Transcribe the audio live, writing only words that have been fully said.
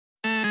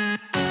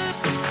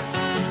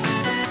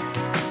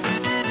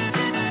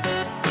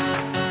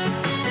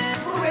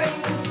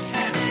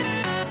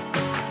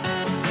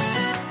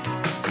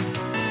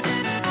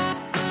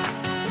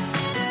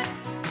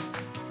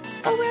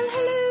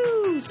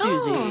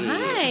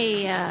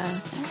Yeah.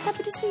 I'm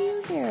happy to see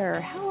you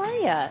here. How are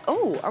you?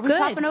 Oh, are we Good.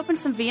 popping open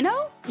some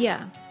vino?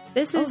 Yeah.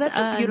 This is that's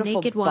a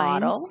beautiful Naked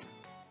bottle. Wines.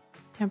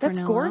 That's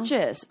Tempranillo.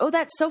 gorgeous. Oh,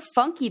 that's so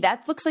funky.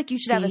 That looks like you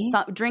should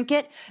have drink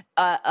it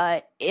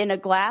in a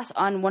glass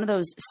on one of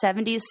those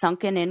 70s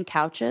sunken-in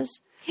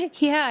couches.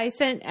 Yeah, I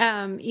sent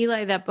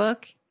Eli that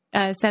book,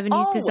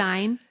 70s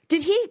Design.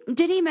 Did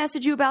he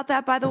message you about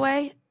that, by the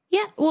way?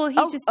 Yeah, well, he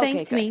just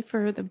thanked me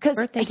for the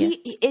birthday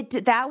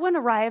gift. That one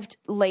arrived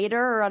later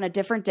or on a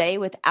different day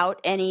without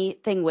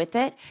anything with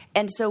it.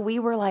 And so we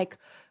were like,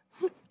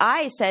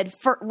 I said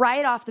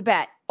right off the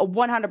bat,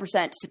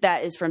 100%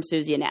 that is from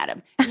Susie and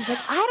Adam. He's like,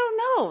 I don't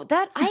know.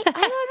 I don't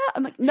know.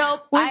 I'm like,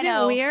 nope, Was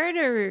it weird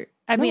or,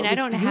 I mean, I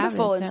don't have it.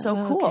 Beautiful and so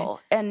cool.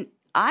 Okay. And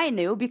I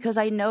knew because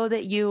I know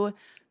that you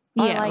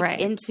are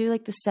into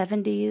like the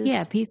 70s.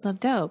 Yeah, Peace, Love,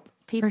 Dope.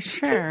 For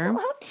sure.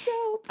 Peace, Love,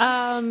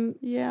 Dope.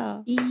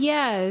 Yeah.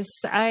 Yes,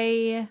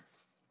 I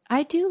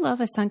do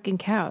love a sunken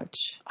couch.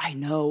 I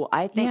know.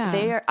 I think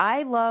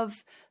I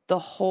love the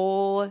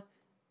whole,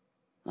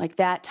 like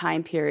that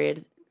time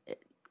period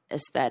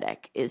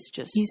aesthetic is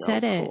just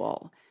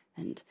cool.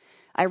 And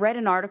I read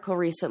an article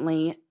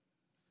recently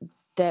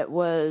that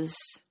was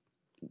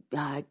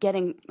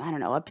getting,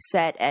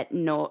 upset at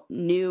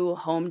new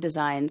home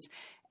designs.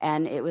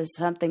 And it was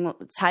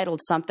titled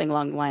something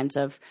along the lines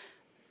of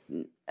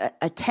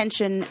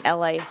attention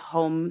LA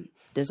home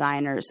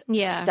designers.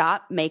 Yeah.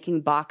 Stop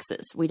making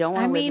boxes. We don't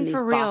want to live in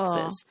these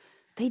boxes.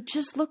 They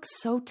just look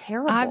so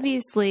terrible.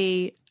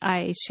 Obviously,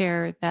 I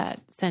share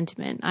that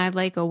sentiment. I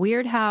like a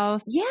weird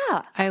house.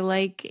 Yeah. I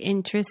like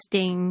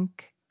interesting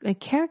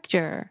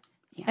character.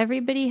 Yeah.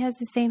 Everybody has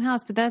the same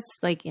house, but that's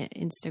like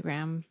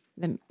Instagram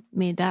that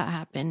made that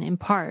happen in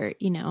part,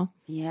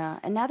 Yeah.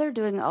 And now they're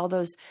doing all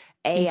those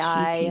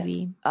AI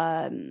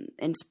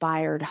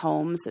inspired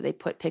homes that they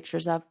put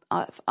pictures up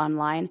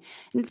online.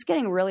 And it's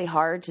getting really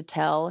hard to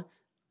tell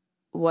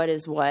what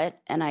is what.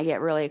 And I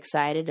get really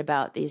excited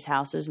about these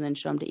houses and then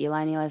show them to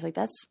Eli. And Eli's like,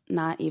 that's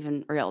not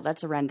even real.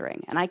 That's a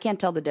rendering. And I can't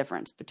tell the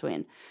difference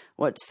between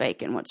what's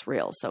fake and what's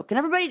real. So can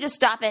everybody just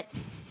stop it?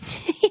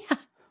 Yeah.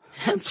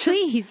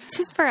 Please,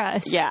 just for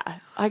us. Yeah.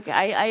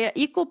 I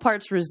equal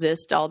parts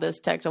resist all this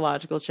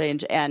technological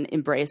change and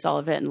embrace all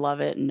of it and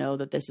love it and know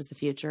that this is the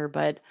future.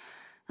 But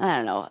I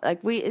don't know. Like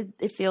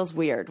it feels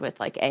weird with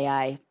like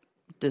AI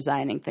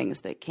designing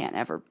things that can't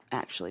ever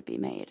actually be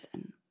made.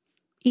 And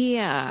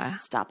yeah.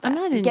 Stop that. I'm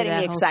not into getting that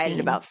me excited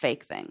whole about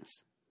fake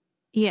things.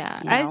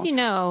 Yeah. As you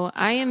know,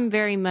 I am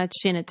very much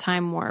in a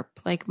time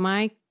warp. Like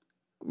my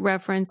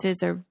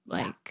references are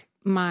like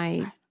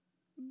my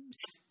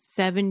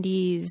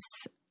 70s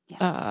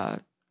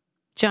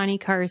Johnny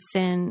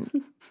Carson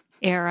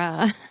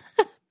era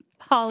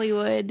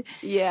Hollywood.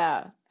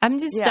 Yeah. I'm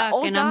just stuck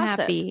old and gossip. I'm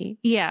happy.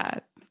 Yeah.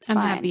 I'm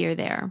happy you're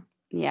there.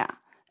 Yeah.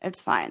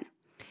 It's fine.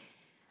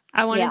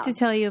 I wanted to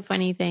tell you a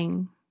funny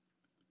thing.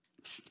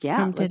 Yeah.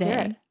 From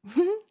today.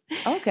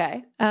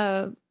 Okay.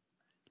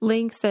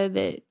 Link said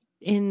that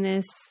in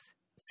this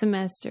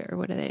semester,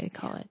 what do they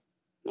call it?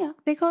 Yeah.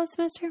 They call it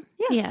semester?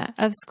 Yeah. Yeah.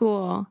 Of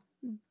school,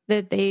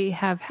 that they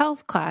have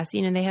health class.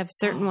 They have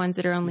certain ones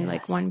that are only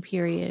like one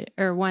period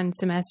or one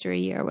semester a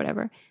year or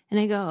whatever. And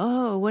I go,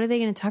 oh, what are they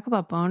going to talk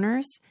about?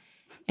 Boners?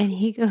 And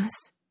he goes,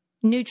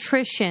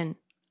 nutrition.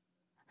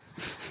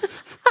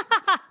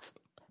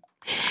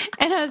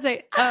 And I was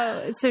like,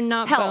 oh, so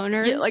not health,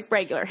 boners? yeah, like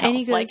regular health, and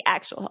he goes, like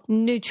actual health.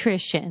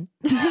 Nutrition.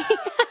 He's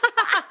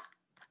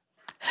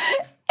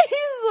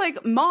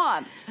like,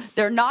 Mom,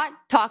 they're not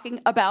talking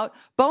about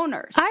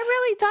boners. I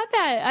really thought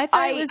that. I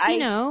thought it was,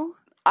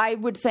 I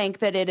would think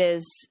that it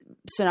is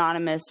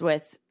synonymous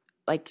with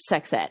like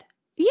sex ed.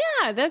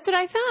 Yeah, that's what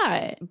I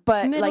thought.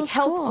 But middle like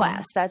health school.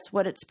 Class, that's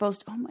what it's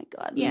supposed to. Oh my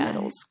God, Yeah.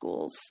 Middle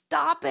school.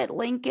 Stop it,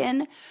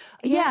 Lincoln.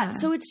 Yeah,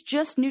 so it's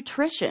just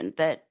nutrition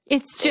that.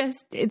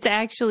 It's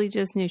actually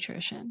just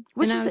nutrition.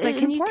 Which and I is was like, an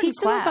can you important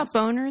teach them about class.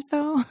 boners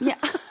though? Yeah.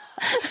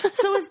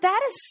 So is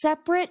that a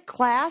separate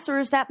class or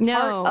is that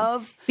part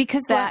of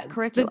because that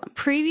curriculum? The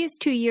previous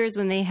 2 years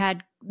when they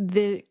had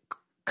the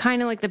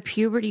kind of like the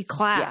puberty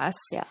class.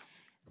 Yeah.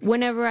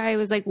 Whenever I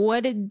was like,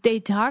 what did they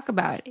talk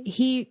about?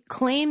 He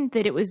claimed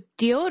that it was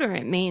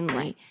deodorant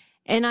mainly,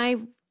 and I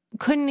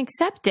couldn't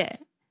accept it.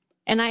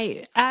 And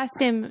I asked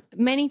him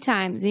many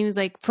times, and he was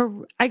like,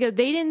 I go,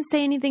 they didn't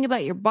say anything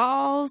about your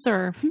balls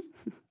or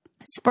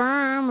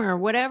sperm or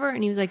whatever.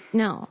 And he was like,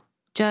 no,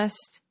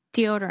 just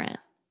deodorant.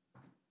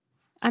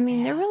 I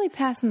mean, they're really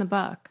passing the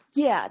buck.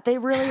 Yeah, they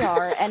really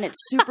are. And it's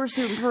super,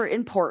 super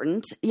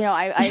important.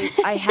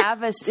 I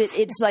have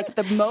it's like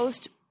the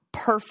most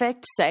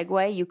perfect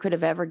segue you could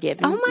have ever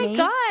given me. Oh my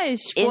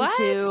gosh.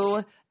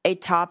 Into a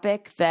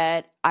topic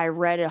that I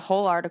read a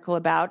whole article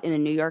about in the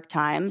New York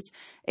Times.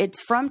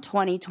 It's from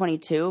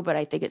 2022, but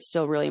I think it's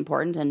still really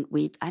important. And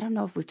I don't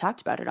know if we've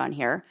talked about it on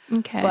here.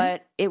 Okay.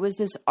 But it was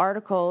this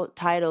article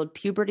titled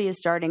 "Puberty is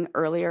Starting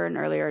Earlier and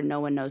Earlier and No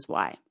One Knows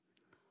Why."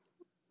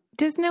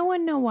 Does no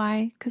one know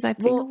why? Because I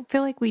feel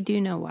like we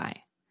do know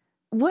why.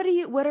 What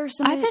are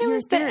some I of thought it your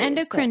was the theories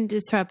endocrine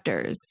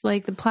disruptors,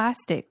 like the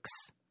plastics.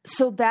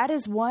 So that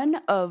is one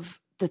of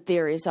the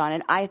theories on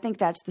it. I think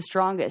that's the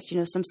strongest.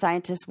 Some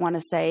scientists want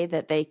to say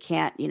that they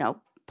can't,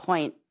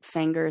 point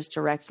fingers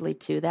directly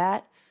to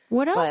that.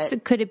 What else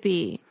could it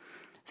be?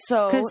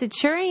 So, because it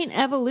sure ain't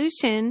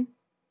evolution.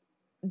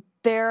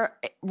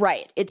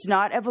 Right. It's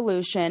not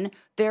evolution.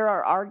 There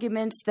are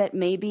arguments that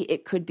maybe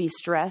it could be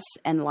stress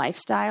and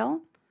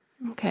lifestyle.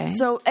 Okay.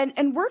 So,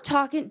 and we're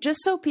talking, just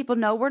so people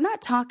know, we're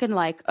not talking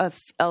like a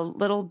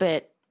little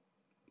bit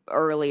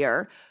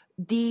earlier.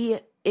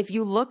 If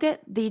you look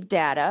at the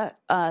data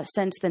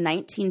since the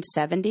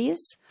 1970s,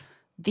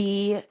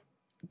 the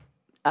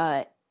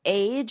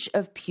age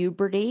of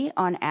puberty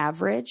on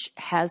average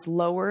has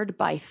lowered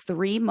by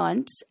 3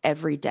 months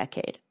every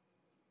decade.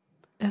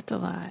 That's a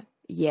lot.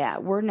 Yeah,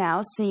 we're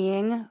now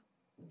seeing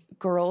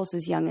girls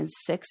as young as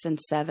 6 and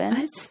 7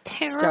 That's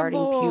terrible.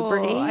 Starting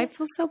puberty. I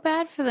feel so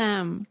bad for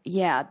them.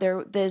 Yeah,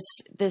 this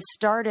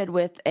started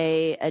with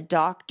a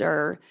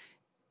doctor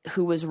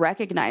who was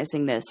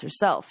recognizing this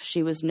herself.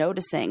 She was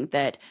noticing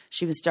that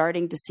she was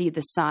starting to see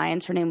the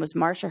signs. Her name was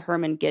Marcia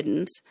Herman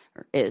Giddens,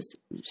 or is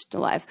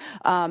still alive,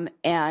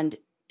 and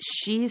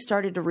she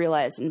started to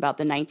realize in about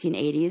the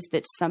 1980s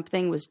that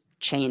something was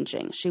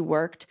changing. She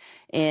worked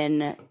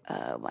in,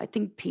 I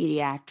think,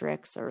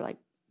 pediatrics or like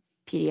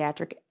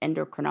pediatric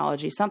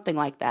endocrinology, something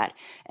like that.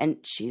 And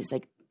she's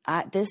like,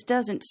 this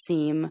doesn't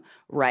seem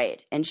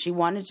right. And she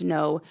wanted to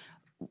know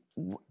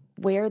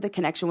where the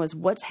connection was,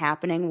 what's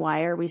happening,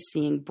 why are we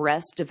seeing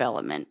breast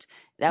development?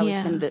 That was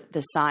kind of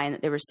the sign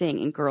that they were seeing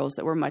in girls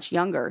that were much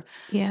younger.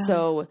 Yeah.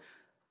 So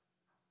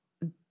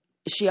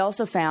she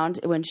also found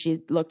when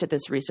she looked at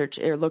this research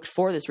or looked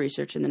for this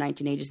research in the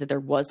 1980s that there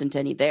wasn't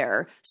any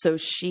there. So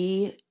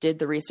she did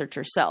the research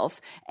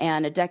herself.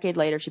 And a decade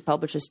later, she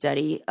published a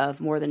study of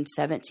more than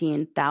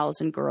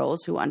 17,000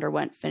 girls who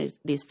underwent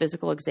these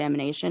physical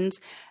examinations.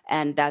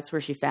 And that's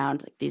where she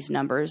found these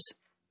numbers.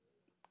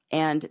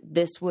 And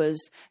this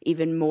was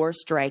even more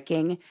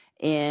striking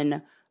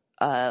in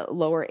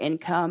lower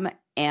income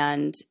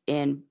and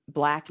in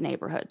Black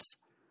neighborhoods.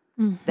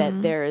 Mm-hmm.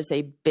 That there is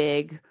a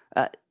big,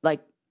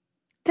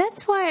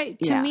 That's why,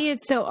 to me,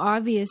 it's so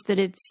obvious that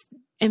it's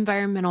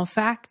environmental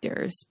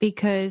factors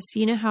because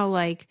you know how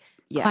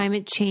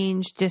climate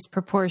change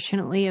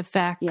disproportionately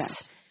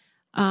affects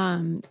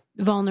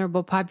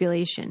vulnerable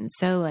populations.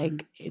 So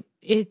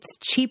it's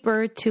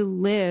cheaper to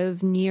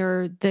live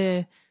near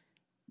the,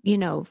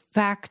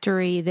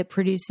 factory that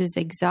produces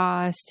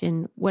exhaust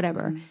and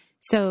whatever. Mm-hmm.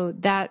 So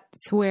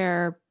that's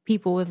where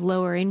people with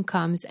lower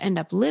incomes end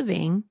up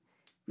living.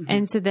 Mm-hmm.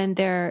 And so then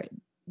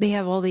they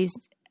have all these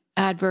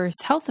adverse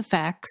health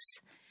effects.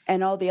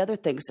 And all the other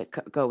things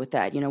that go with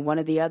that. One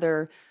of the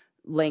other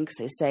links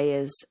they say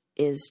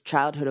is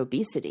childhood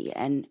obesity.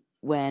 And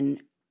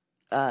when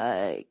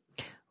girls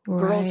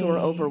who are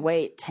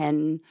overweight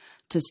tend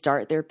to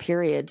start their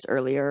periods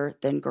earlier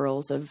than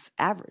girls of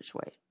average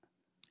weight.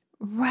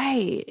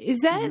 Right.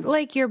 Is that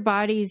like your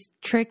body's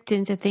tricked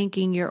into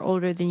thinking you're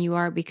older than you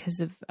are because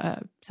of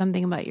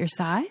something about your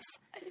size?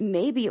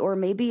 Maybe, or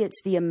maybe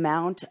it's the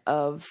amount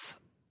of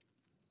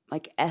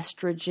like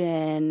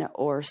estrogen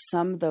or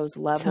some of those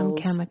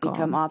levels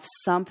become off.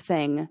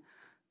 Something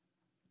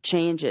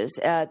changes.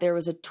 There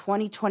was a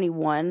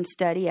 2021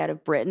 study out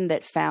of Britain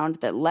that found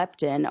that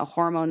leptin, a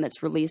hormone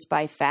that's released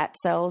by fat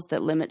cells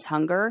that limits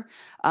hunger,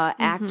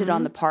 acted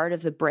on the part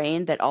of the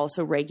brain that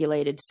also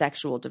regulated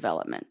sexual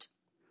development.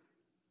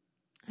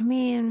 I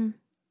mean,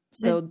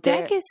 the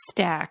deck is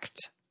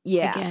stacked.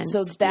 Yeah.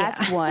 So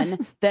that's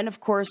one. Then, of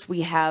course,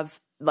 we have,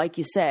 like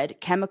you said,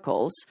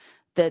 chemicals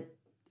that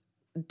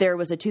there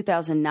was a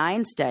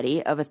 2009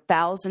 study of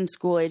 1,000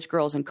 school-age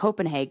girls in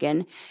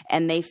Copenhagen,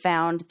 and they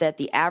found that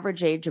the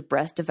average age of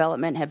breast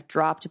development have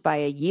dropped by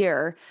a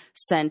year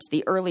since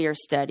the earlier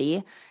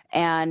study,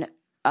 and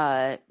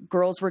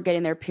girls were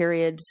getting their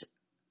periods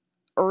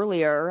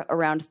earlier,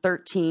 around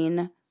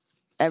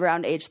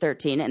age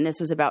 13, and this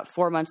was about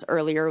 4 months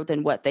earlier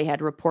than what they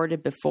had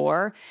reported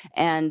before,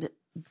 and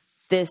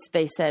this,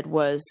 they said,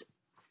 was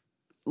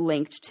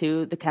linked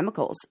to the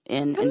chemicals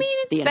in the environment.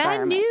 It's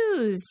bad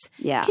news.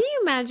 Yeah. Can you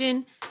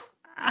imagine,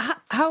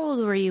 how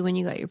old were you when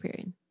you got your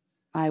period?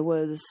 I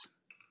was,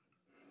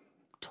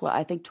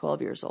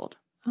 12 years old.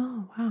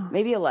 Oh, wow.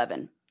 Maybe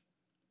 11.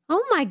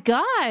 Oh my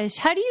gosh.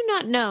 How do you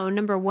not know,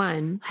 number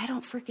one? I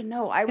don't freaking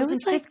know. I was in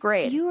fifth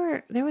grade.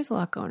 There was a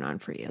lot going on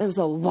for you. There was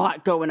a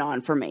lot going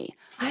on for me.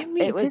 I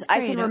mean, it was,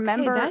 I can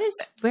remember. That is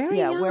very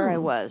young. where I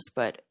was,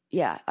 but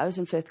I was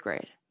in fifth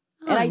grade.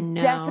 And I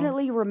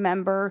definitely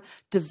remember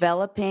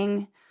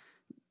developing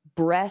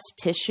breast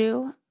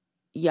tissue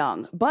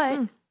young.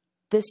 But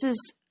this is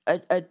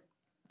a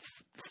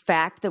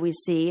fact that we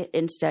see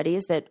in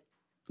studies that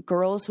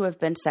girls who have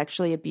been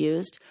sexually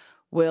abused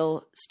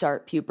will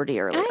start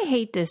puberty early. I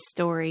hate this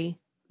story.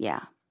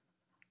 Yeah.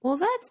 Well,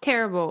 that's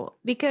terrible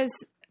because,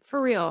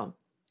 for real,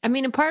 I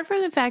mean, apart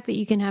from the fact that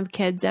you can have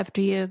kids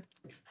after you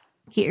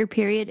get your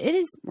period, it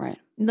is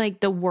like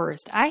the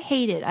worst. I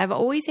hate it. I've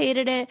always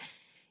hated it.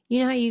 You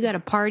know how you got a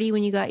party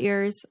when you got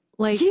yours?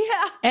 Like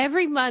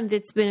every month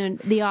it's been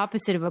the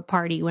opposite of a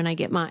party when I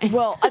get mine.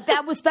 Well,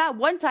 that was that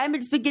one time.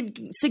 It's been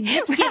getting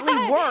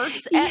significantly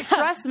worse.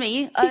 Trust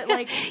me.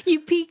 Like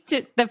you peaked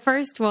at the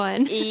first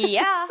one.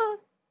 Yeah.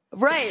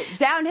 Right.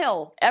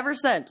 Downhill ever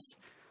since.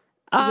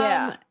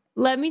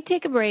 Let me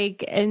take a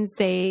break and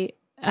say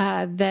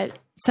that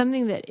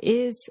something that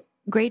is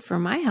great for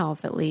my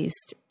health, at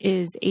least,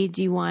 is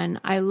AG1.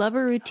 I love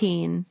a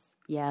routine.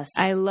 Yes.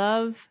 I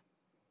love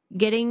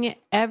getting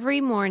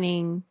every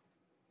morning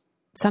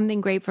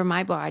something great for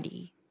my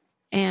body.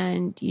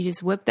 And you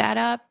just whip that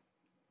up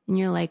and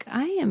you're like,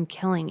 I am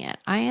killing it.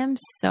 I am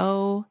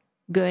so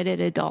good at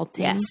adulting.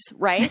 Yes,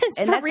 right?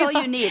 And that's all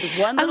you need.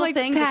 One little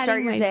thing to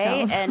start your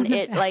day, and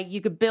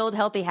you could build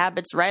healthy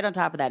habits right on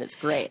top of that. It's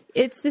great.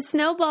 It's the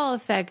snowball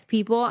effect,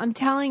 people. I'm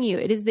telling you,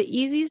 it is the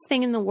easiest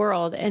thing in the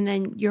world. And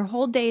then your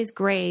whole day is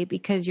great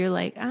because you're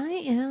like, I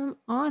am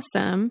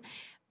awesome.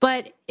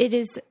 But it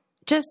is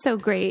just so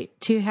great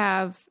to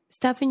have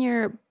stuff in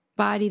your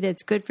body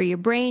that's good for your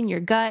brain, your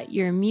gut,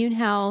 your immune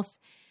health,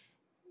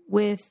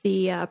 with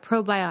the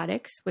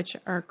probiotics, which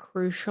are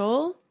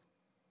crucial.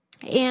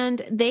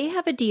 And they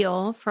have a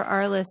deal for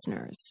our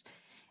listeners.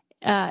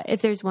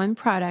 If there's one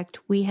product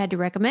we had to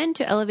recommend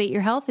to elevate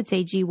your health, it's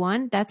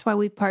AG1. That's why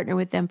we've partnered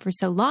with them for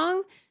so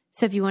long.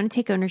 So if you want to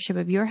take ownership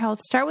of your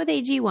health, start with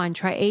AG1.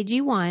 Try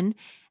AG1,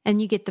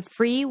 and you get the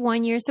free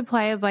 1-year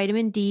supply of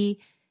vitamin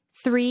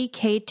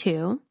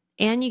D3K2.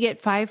 And you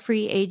get 5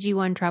 free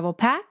AG1 travel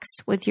packs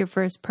with your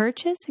first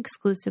purchase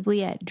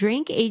exclusively at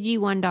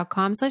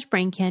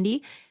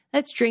drinkag1.com/braincandy.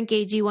 That's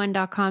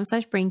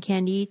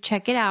drinkag1.com/braincandy.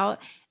 Check it out.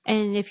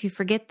 And if you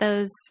forget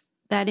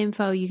that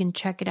info, you can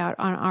check it out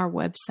on our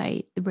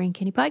website,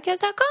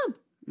 thebraincandypodcast.com.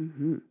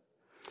 Mm-hmm.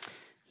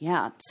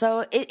 Yeah.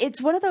 So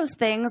it's one of those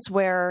things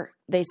where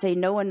they say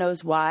no one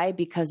knows why,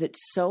 because it's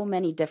so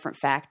many different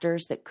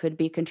factors that could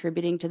be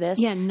contributing to this.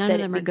 Yeah, none of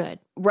them are good.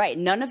 Right.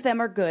 None of them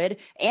are good.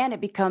 And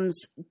it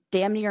becomes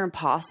damn near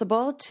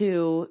impossible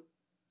to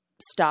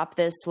stop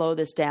this, slow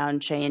this down,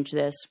 change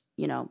this,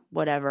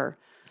 whatever.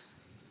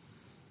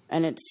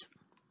 And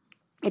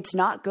it's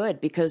not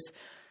good, because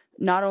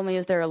not only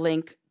is there a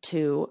link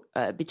to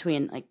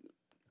between like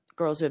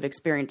girls who have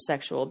experienced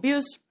sexual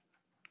abuse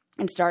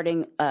and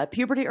starting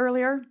puberty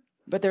earlier,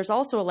 but there's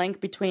also a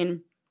link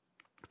between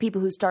people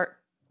who start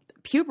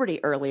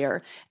puberty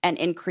earlier and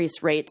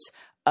increased rates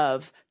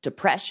of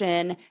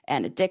depression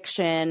and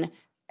addiction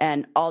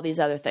and all these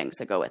other things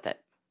that go with it.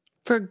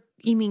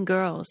 You mean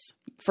girls?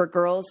 For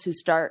girls who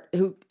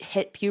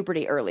hit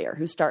puberty earlier,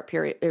 who start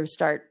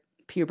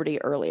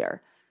puberty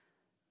earlier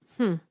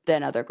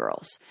than other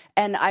girls.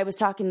 And I was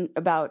talking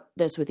about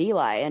this with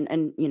Eli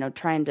and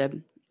trying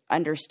to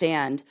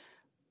understand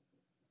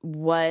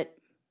what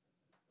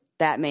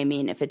that may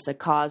mean, if it's a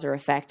cause or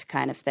effect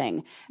kind of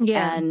thing.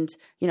 Yeah. And,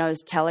 I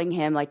was telling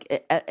him, like,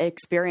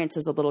 experience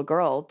as a little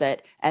girl,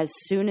 that as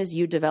soon as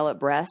you develop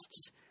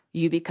breasts,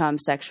 you become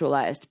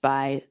sexualized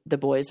by the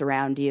boys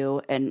around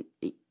you. And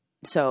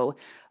so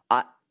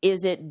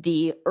is it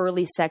the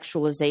early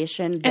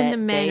sexualization that and the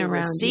men they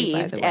around received you,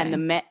 by the way. and the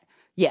men?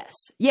 Yes.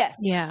 Yeah.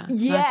 Yes.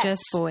 Not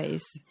just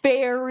boys.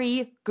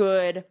 Very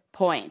good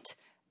point.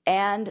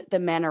 And the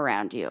men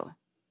around you.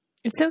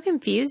 It's so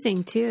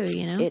confusing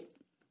too,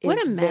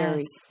 What a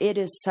mess. It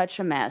is such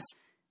a mess.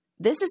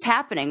 This is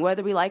happening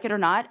whether we like it or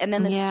not. And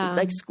then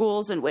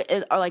schools and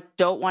are like,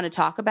 don't want to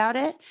talk about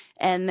it.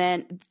 And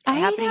then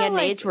happening at an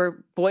age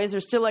where boys are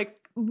still like,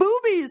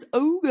 boobies,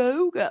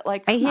 ooga, ooga.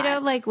 Like, I hate how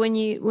like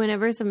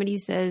whenever somebody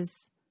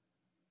says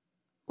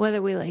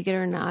whether we like it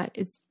or not,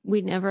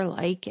 we never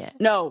like it.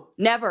 No,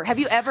 never. Have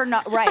you ever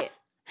not? Right.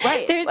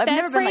 Right. I've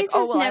never been like,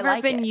 oh, well,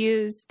 never been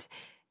used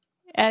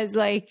as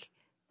like,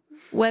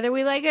 whether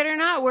we like it or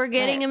not, we're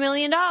getting $1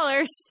 million.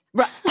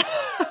 Right.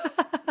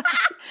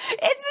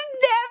 It's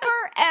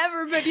never,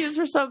 ever been used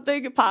for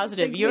something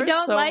positive. You're we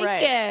don't so like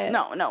right. it.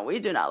 No, we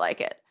do not like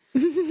it.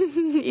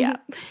 Yeah.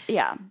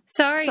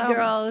 Sorry,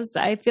 girls.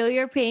 I feel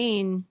your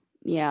pain.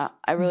 Yeah,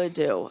 I really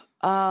do.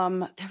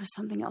 There was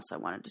something else I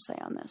wanted to say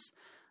on this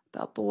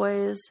about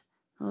boys,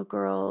 little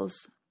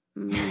girls.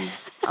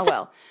 Oh,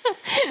 well.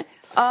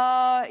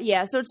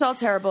 Yeah, so it's all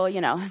terrible,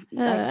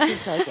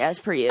 just like as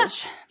per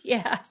usual.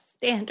 Yeah,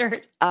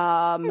 standard.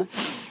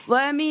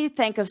 Let me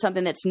think of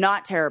something that's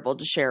not terrible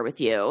to share with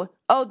you.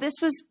 Oh, this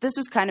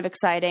was kind of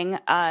exciting.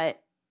 I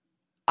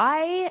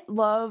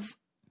love,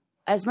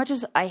 as much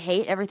as I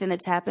hate everything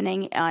that's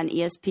happening on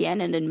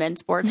ESPN and in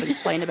men's sports and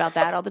complain about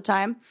that all the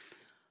time,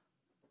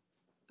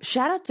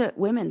 shout out to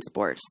women's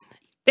sports.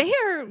 They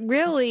are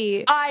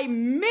really... I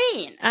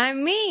mean...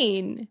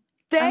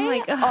 They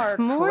are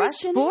more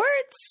crushing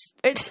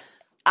sports?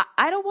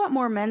 I don't want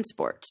more men's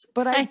sports,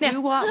 but I do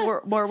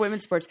want more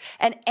women's sports.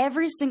 And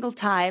every single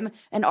time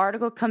an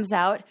article comes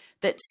out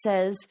that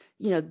says,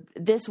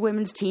 this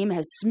women's team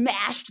has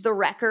smashed the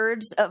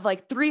records of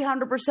like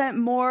 300%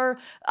 more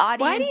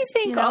audience. Why do you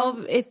think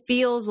it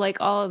feels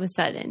like all of a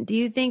sudden? Do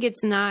you think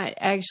it's not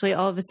actually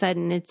all of a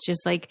sudden? It's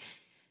just like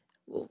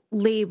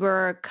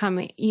labor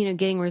coming,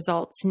 getting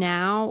results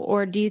now?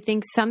 Or do you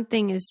think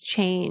something has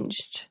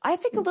changed? I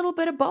think a little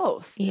bit of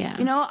both. Yeah.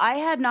 I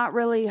had not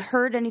really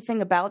heard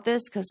anything about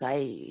this because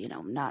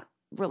I'm not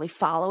really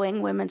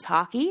following women's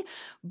hockey,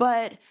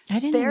 but I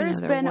didn't even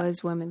know there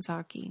was women's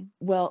hockey.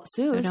 Well,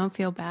 Suze, I don't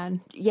feel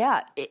bad.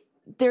 Yeah.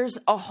 There's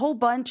a whole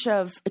bunch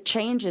of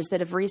changes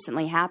that have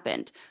recently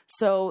happened.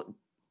 So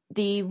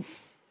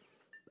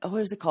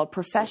what is it called?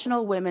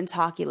 Professional Women's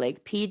Hockey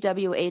League,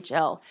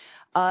 PWHL.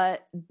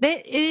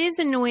 It is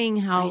annoying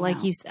how,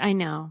 I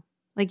know,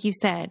 like you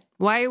said,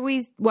 why do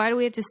we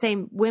have to say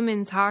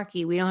women's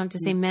hockey? We don't have to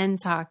say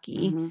men's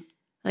hockey. Mm-hmm.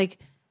 Like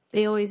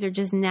they always are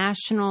just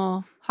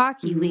National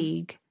Hockey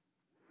League,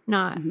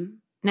 not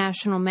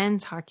National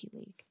Men's Hockey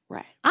League.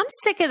 Right. I'm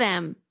sick of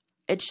them.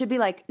 It should be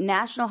like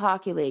National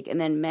Hockey League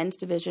and then men's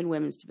division,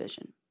 women's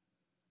division.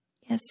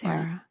 Yes,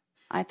 Sarah.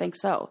 Right. I think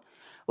so.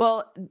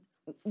 Well,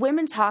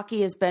 women's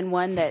hockey has been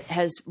one that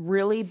has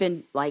really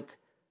been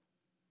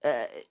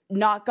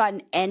not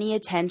gotten any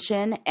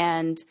attention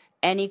and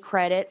any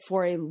credit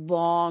for a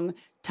long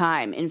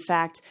time. In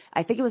fact,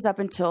 I think it was up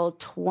until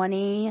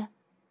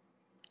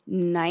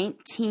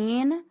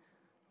 2019.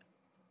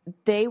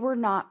 They were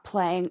not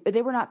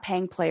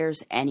paying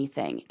players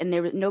anything, and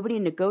there was nobody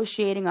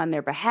negotiating on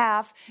their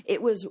behalf.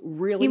 It was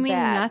really bad. You mean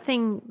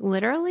nothing,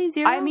 literally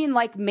zero? I mean,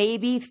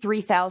 maybe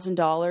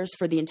 $3,000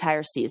 for the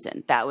entire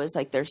season. That was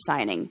their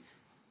signing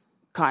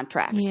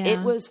contracts. Yeah. It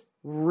was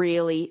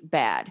really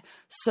bad.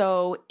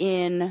 So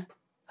I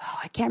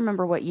can't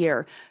remember what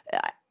year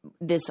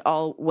this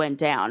all went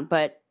down,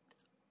 but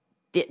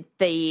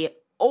the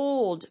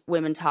old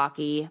women's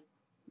hockey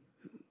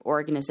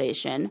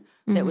organization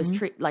that was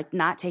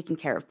not taking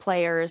care of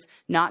players,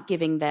 not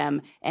giving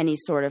them any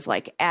sort of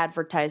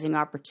advertising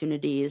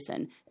opportunities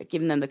and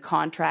giving them the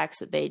contracts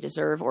that they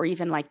deserve, or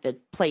even the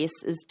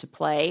places to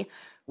play,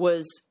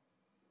 was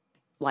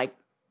what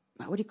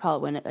do you call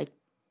it when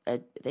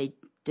they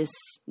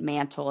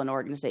dismantle an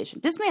organization?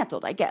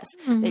 Dismantled, I guess.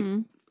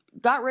 They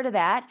got rid of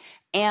that.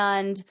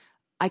 And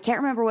I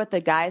can't remember what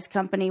the guy's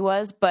company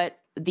was, but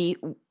the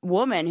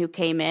woman who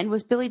came in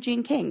was Billie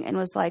Jean King and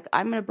was like,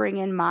 I'm going to bring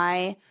in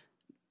my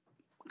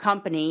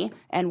company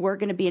and we're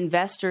going to be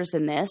investors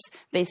in this.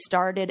 They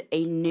started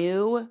a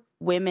new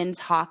women's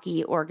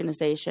hockey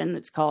organization.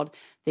 It's called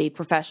the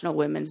Professional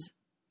Women's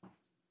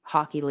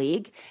Hockey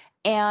League.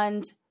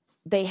 And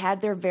they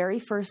had their very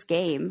first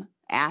game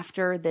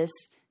after this,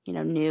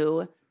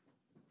 new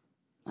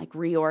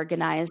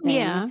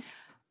reorganizing,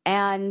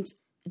 and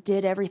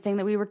did everything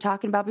that we were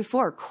talking about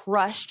before,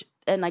 crushed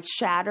and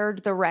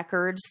shattered the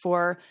records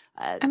for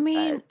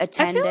attendance.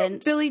 I feel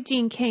like Billie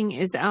Jean King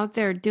is out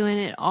there doing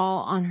it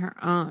all on her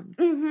own.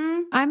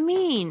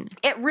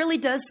 It really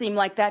does seem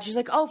like that. She's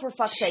like, oh, for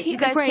fuck's sake, you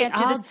guys can't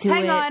do this.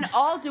 Hang on,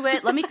 I'll do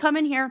it. Let me come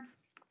in here.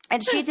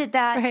 And she did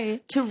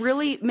that to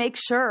really make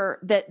sure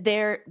that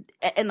they're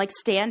and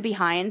stand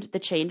behind the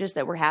changes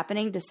that were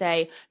happening, to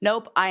say,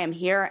 nope, I am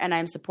here and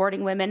I'm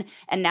supporting women.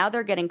 And now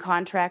they're getting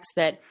contracts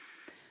that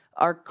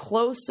are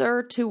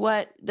closer to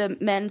what the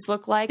men's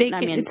look like.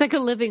 It's like a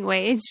living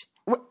wage.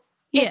 No,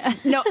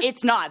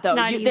 it's not though.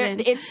 Not even.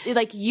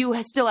 It's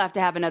you still have to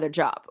have another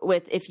job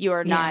if you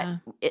are not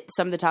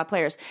some of the top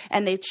players.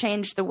 And they've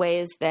changed the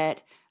ways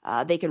that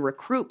they can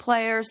recruit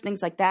players,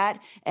 things like that.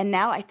 And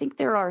now I think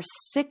there are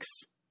 6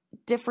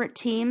 different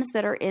teams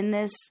that are in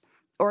this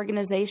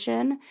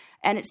organization.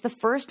 And it's the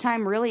first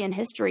time really in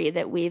history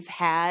that we've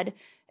had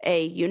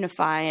a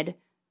unified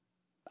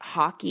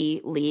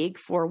hockey league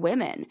for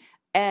women.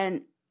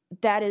 And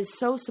that is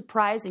so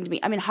surprising to me.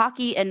 I mean,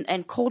 hockey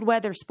and cold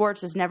weather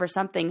sports is never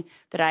something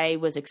that I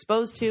was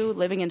exposed to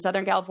living in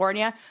Southern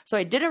California. So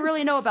I didn't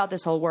really know about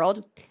this whole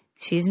world.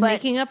 She's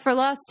making up for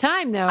lost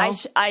time, though.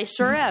 I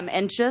sure am.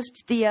 And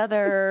just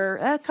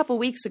a couple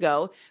weeks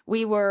ago,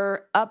 we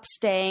were up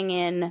staying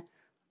in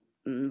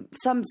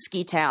some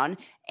ski town,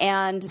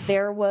 and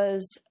there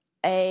was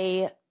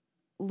a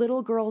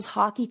little girls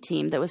hockey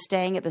team that was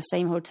staying at the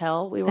same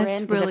hotel we were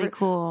in. That's really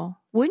cool.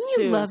 Wouldn't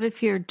you love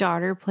if your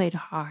daughter played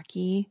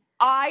hockey?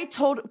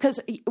 Because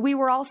we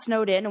were all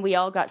snowed in and we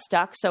all got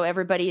stuck. So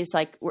everybody is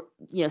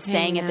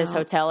staying at this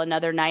hotel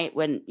another night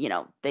when,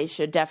 they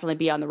should definitely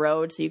be on the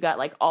road. So you got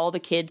all the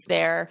kids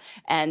there,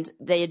 and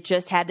they had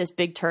just had this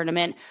big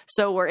tournament.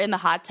 So we're in the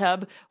hot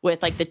tub with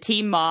the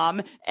team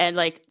mom and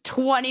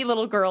 20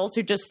 little girls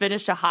who just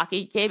finished a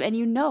hockey game. And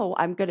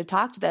I'm going to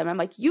talk to them. I'm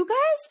like, you guys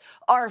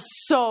are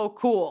so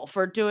cool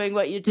for doing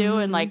what you do.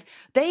 Mm-hmm. And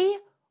they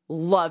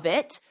love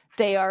it.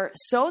 They are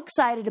so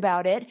excited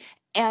about it.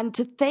 And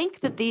to think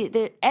that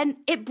and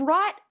it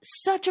brought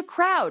such a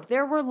crowd.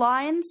 There were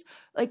lines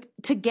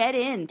to get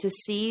in to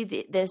see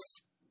this.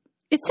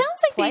 It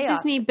sounds like they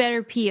just need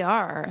better PR.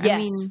 Yes, I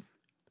mean,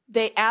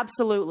 they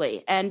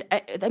absolutely. And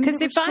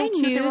because if I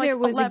knew there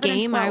was a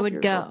game, I would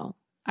go.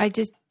 I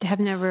just have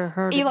never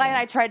heard. Eli and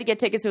I tried to get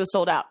tickets; it was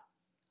sold out.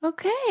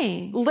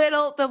 Okay,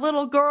 the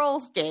little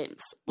girls'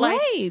 games.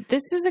 Right,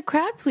 this is a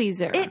crowd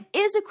pleaser. It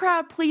is a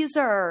crowd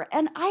pleaser,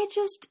 and I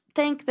just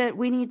think that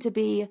we need to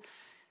be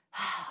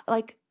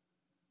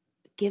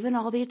given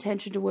all the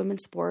attention to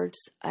women's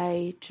sports.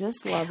 I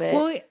just love it.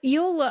 Well,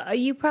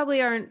 you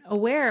probably aren't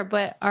aware,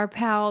 but our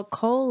pal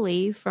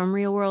Coley from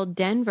Real World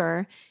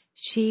Denver,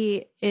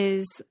 she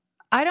is,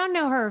 I don't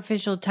know her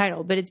official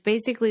title, but it's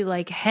basically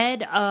like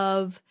head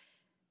of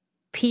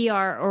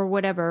PR or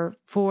whatever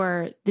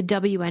for the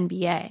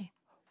WNBA.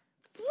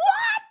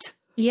 What?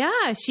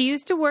 Yeah, she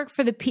used to work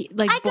for the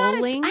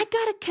bowling. I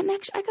got a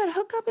connection. I got a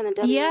hookup in the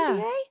WNBA.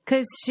 Yeah,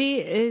 because she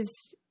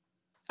is.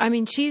 I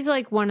mean, she's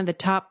like one of the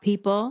top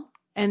people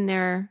in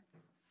their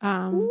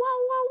wow,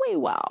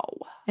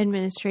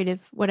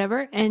 administrative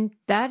whatever, and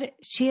that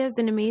she has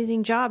an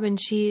amazing job, and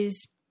she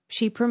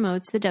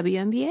promotes the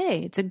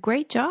WNBA. It's a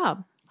great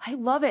job. I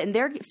love it. And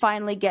they're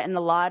finally getting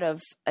a lot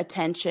of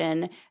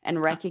attention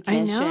and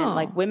recognition.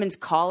 Like women's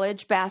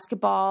college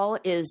basketball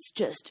is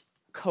just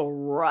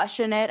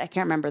crushing it. I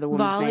can't remember the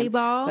woman's name.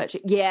 Volleyball. But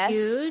yes.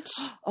 Huge.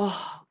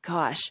 Oh,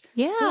 gosh.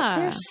 Yeah.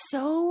 They're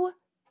so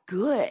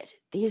good.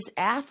 These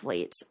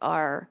athletes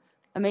are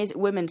amazing.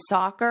 Women's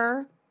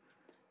soccer.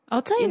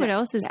 I'll tell you what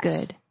else is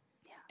good.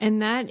 Yeah.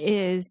 And that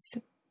is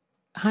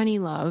Honey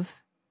Love.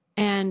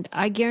 And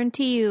I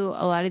guarantee you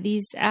a lot of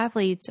these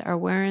athletes are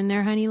wearing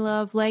their Honey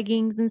Love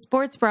leggings and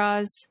sports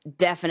bras.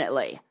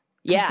 Definitely.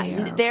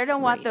 Yeah. They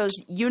don't want those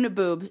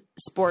uniboob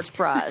sports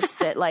bras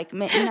that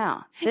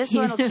no. This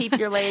one will keep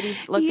your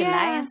ladies looking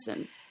nice.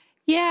 And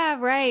yeah,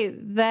 right.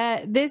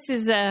 This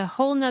is a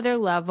whole nother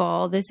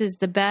level. This is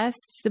the best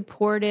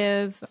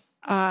supportive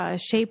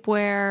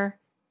shapewear,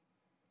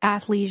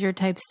 athleisure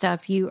type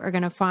stuff you are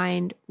going to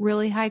find.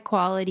 Really high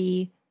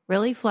quality,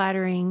 really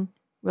flattering,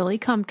 really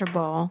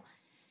comfortable.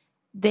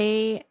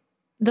 The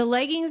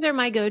leggings are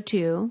my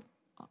go-to.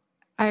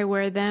 I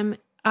wear them.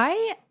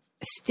 I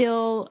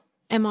still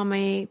am on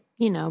my,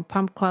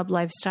 pump club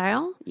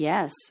lifestyle.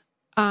 Yes.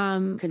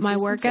 My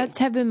workouts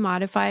have been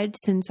modified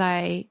since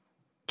I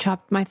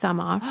chopped my thumb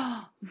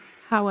off.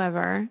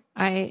 However,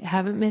 I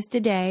haven't missed a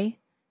day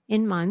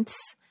in months.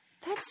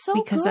 That's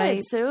so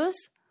good,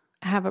 Suze.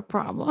 I have a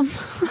problem.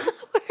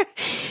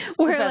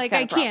 Where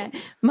I can't,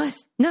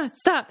 must not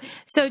stop.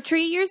 So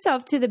treat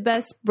yourself to the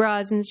best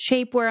bras and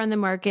shapewear on the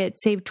market.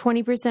 Save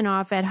 20%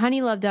 off at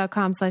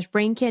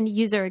honeylove.com/braincandy.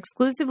 Use our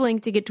exclusive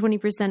link to get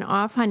 20%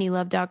 off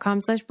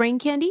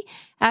honeylove.com/braincandy.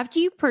 After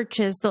you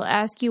purchase, they'll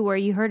ask you where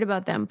you heard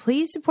about them.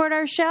 Please support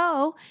our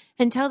show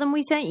and tell them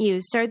we sent you.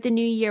 Start the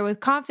new year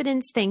with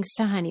confidence thanks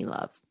to Honey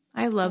Love.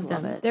 I love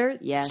them. Their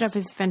stuff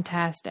is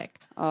fantastic.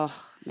 Oh,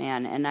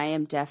 man. And I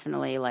am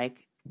definitely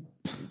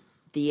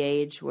the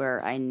age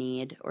where I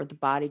need, or the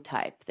body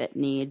type that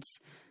needs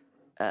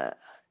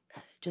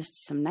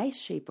just some nice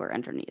shapewear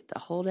underneath to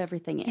hold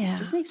everything in. It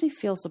just makes me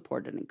feel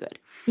supported and good.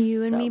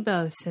 You and me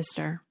both,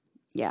 sister.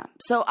 Yeah.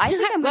 So I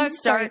think I'm going to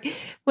start.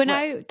 When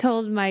I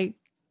told my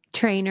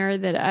trainer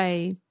that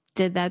I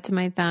did that to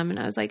my thumb, and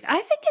I was like, I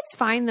think it's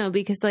fine though,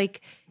 because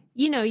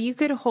you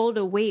could hold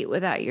a weight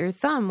without your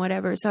thumb,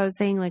 whatever. So I was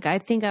saying I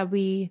think I'll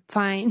be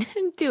fine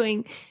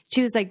doing.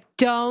 She was like,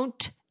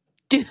 don't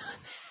do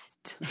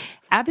that.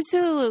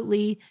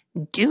 Absolutely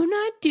do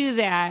not do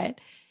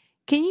that.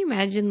 Can you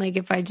imagine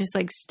if I just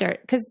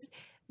start, because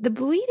the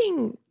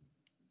bleeding,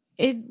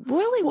 it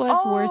really was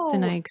worse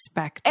than I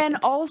expected. And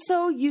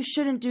also you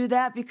shouldn't do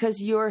that because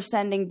you're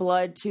sending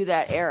blood to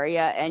that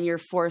area and you're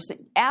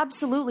forcing.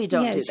 Absolutely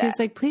don't do that. She's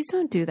like, please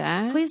don't do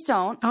that. Please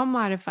don't. I'll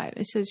modify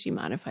this. So she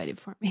modified it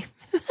for me.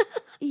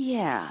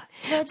 Yeah.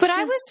 I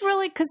was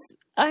really, because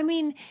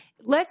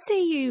let's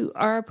say you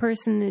are a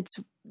person that's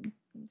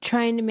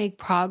trying to make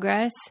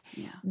progress,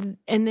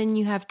 and then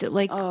you have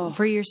to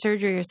for your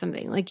surgery or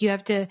something, you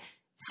have to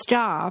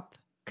stop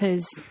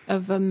because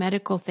of a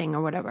medical thing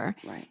or whatever,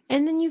 right?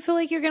 And then you feel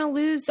like you're going to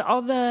lose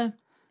all the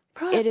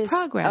progress.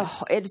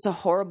 It is a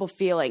horrible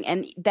feeling,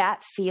 and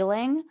that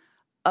feeling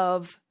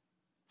of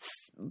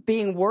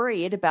being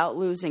worried about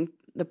losing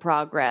the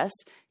progress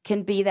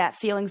can be that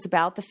feelings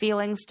about the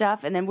feeling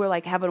stuff, and then we're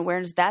have an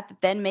awareness that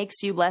then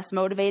makes you less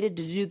motivated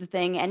to do the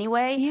thing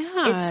anyway.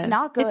 Yeah, it's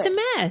not good. It's a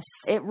mess.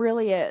 It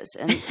really is.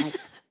 And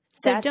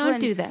so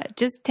don't do that.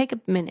 Just take a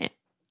minute.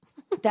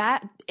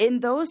 That in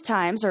those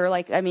times, or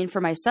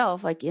for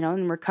myself,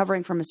 in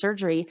recovering from a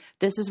surgery,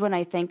 this is when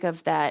I think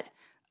of that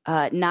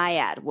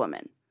Naiad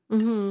woman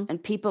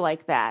and people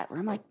like that,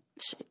 where I'm like,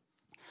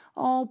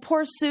 oh,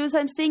 poor Suze,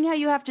 I'm seeing how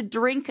you have to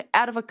drink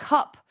out of a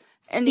cup,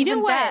 and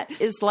even that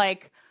is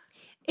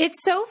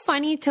It's so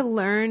funny to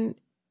learn.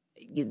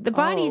 The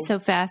body is so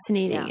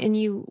fascinating. Yeah.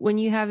 And when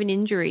you have an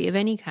injury of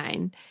any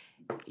kind,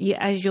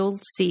 as you'll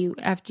see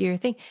after your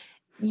thing,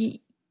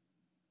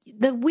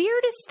 the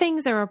weirdest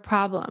things are a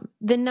problem.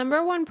 The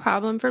number one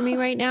problem for me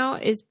right now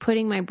is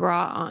putting my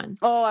bra on.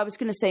 Oh, I was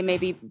going to say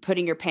maybe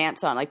putting your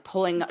pants on,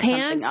 pulling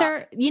pants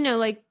something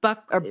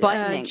up. Or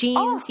buttoning.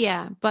 Jeans.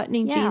 Yeah,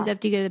 buttoning jeans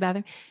after you go to the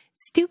bathroom.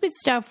 Stupid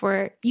stuff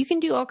where you can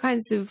do all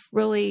kinds of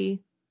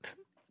really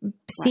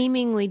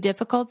seemingly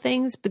difficult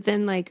things, but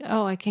then like,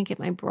 oh, I can't get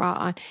my bra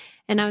on.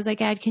 And I was like,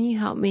 Dad, can you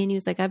help me? And he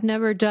was like, I've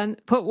never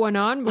put one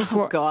on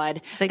before. Oh,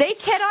 God. Like, they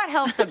cannot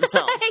help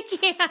themselves. I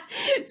can't.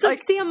 It's like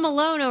Sam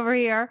Malone over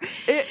here.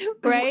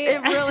 Right?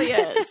 It really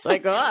is.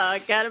 Like, oh, I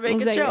got to make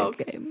a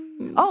joke. Okay.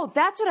 Oh,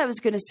 that's what I was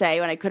going to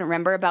say when I couldn't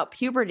remember about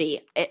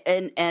puberty.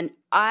 And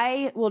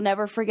I will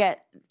never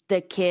forget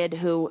the kid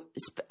who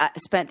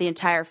spent the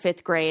entire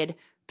 5th grade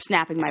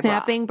snapping my bra.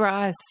 Snapping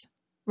bras.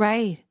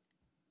 Right.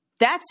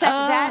 That's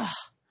sexualizing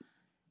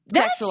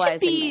that should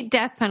be me.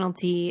 Death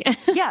penalty.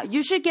 Yeah,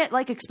 you should get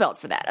like expelled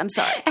for that. I'm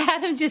sorry.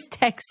 Adam just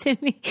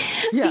texted me.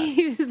 Yeah.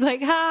 He was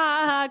like,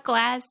 ha,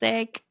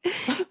 classic.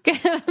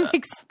 I'm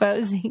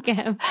exposing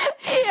him.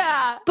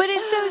 Yeah. But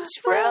it's so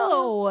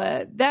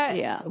true.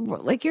 That,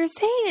 like you're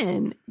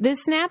saying, the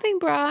snapping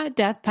bra,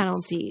 death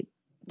penalty.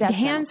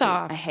 Hands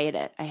off. I hate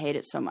it. I hate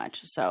it so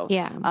much. So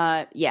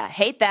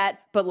hate that,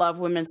 but love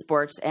women's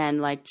sports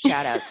and like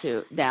shout out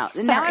to now.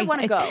 Now I want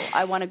to go.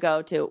 I want to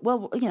go to.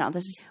 Well,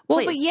 this is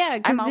but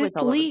because this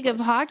league of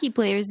hockey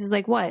players is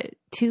like what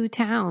 2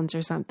 towns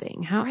or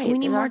something. How we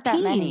need more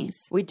teams. Many.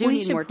 We do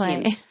need more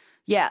teams.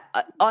 Yeah,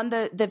 on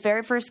the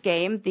very first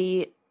game,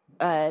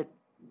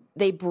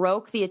 they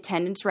broke the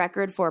attendance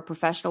record for a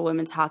professional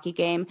women's hockey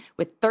game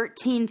with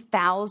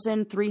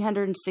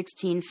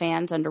 13,316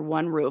 fans under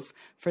one roof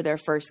for their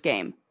first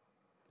game.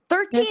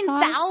 13,000?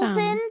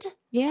 Awesome.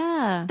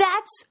 Yeah.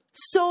 That's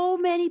so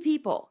many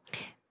people.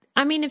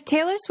 I mean, if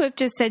Taylor Swift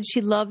just said she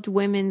loved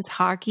women's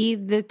hockey,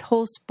 the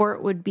whole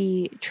sport would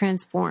be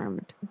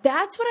transformed.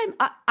 That's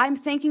what I'm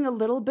thinking a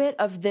little bit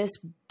of this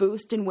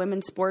boost in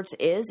women's sports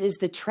is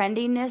the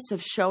trendiness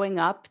of showing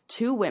up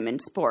to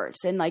women's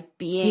sports and like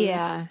being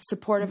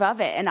supportive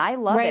of it. And I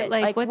love it.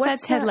 Like what's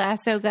that Ted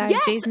Lasso guy?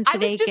 Yes, Jason Sudeikis. I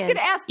was just going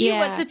to ask you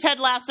what the Ted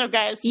Lasso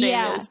guy's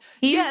name is.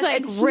 He's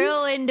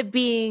real into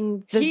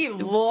being the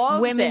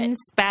women's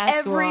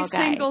basketball Every guy.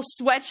 single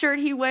sweatshirt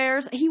he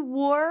wears. He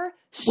wore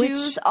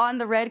shoes on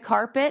the red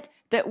carpet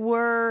that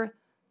were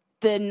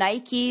the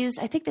Nikes.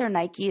 I think they're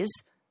Nikes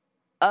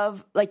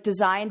of like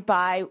designed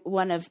by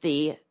one of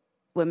the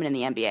women in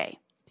the NBA.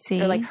 See?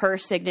 They're like her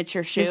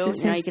signature shoe.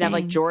 You can have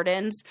like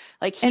Jordans.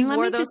 Like he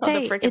wore those on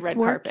the freaking red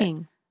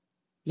carpet.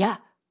 Yeah.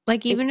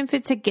 Like even if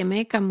it's a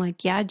gimmick, I'm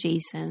like, yeah,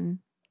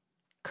 Jason.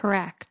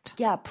 Correct.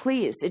 Yeah,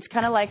 please. It's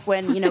kind of like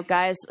when,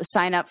 guys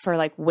sign up for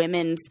like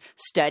women's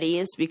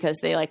studies because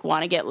they like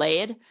want to get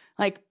laid.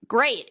 Like,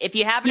 great. If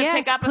you happen to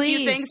pick up a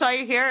few things while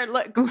you're here,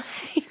 look,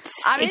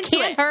 I'm into it. It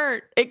can't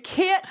hurt. It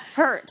can't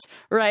hurt.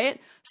 Right.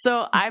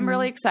 So I'm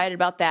really excited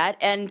about that.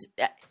 And,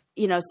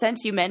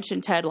 since you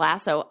mentioned Ted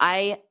Lasso,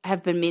 I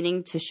have been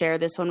meaning to share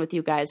this one with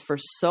you guys for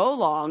so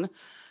long.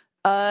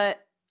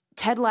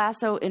 Ted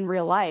Lasso in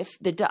real life,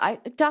 the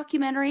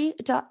documentary,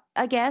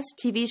 I guess,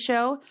 TV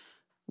show,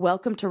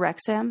 Welcome to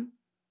Wrexham.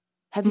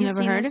 Have you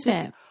never heard of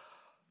it?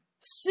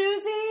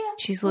 Susie?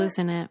 She's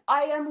losing it.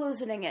 I am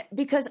losing it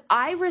because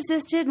I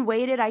resisted and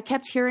waited. I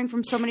kept hearing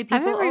from so many people,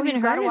 I've never even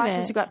heard of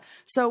it.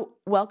 So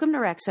Welcome to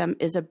Wrexham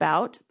is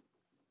about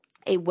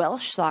a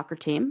Welsh soccer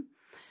team.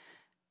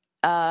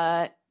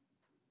 I'm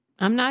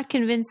not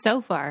convinced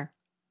so far.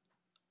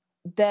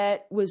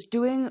 That was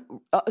doing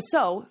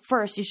so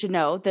first you should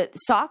know that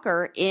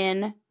soccer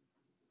in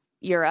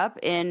Europe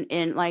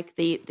in like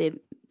the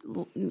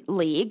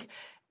league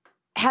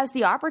has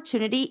the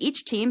opportunity,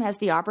 each team has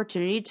the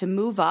opportunity to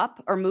move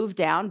up or move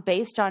down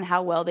based on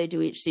how well they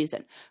do each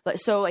season.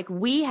 So like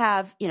we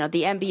have, the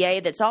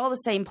NBA that's all the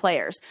same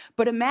players.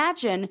 But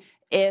imagine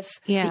if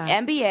the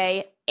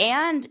NBA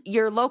and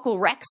your local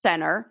rec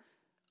center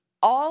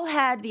all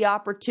had the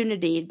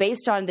opportunity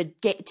based on the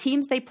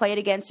teams they played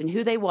against and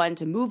who they won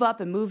to move up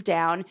and move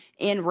down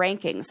in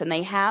rankings. And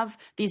they have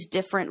these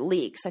different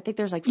leagues. I think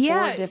there's like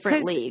 4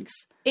 different leagues.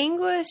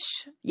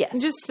 English,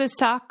 just the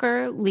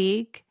soccer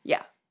league.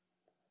 Yeah.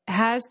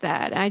 Has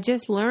that. I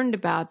just learned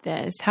about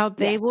this, how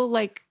they will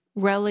like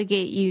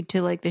relegate you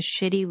to like the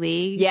shitty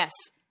league. Yes.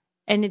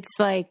 And it's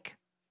like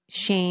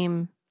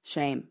shame.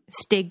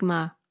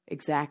 Stigma.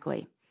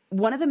 Exactly.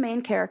 One of the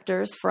main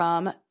characters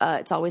from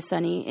It's Always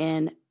Sunny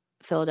in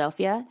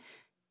Philadelphia,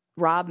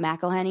 Rob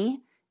McElhenney,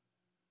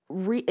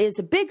 is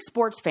a big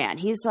sports fan.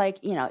 He's like,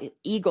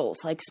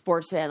 Eagles, like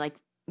sports fan, like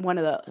one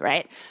of those,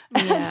 right?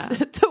 Yeah.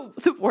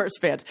 the worst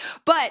fans,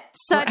 but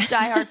such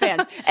diehard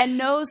fans, and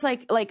knows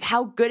like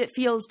how good it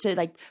feels to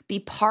like be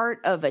part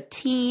of a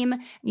team,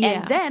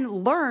 and then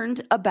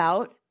learned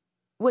about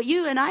what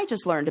you and I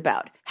just learned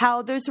about,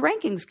 how those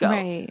rankings go,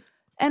 right?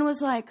 And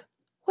was like,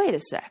 wait a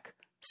sec.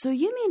 So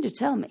you mean to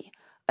tell me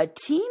a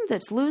team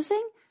that's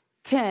losing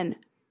can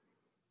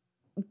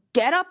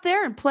get up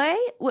there and play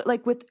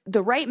with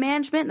the right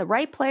management and the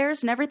right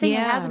players and everything,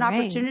 and has an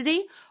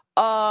opportunity?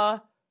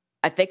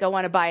 I think I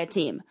want to buy a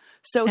team.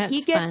 So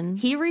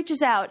he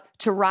reaches out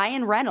to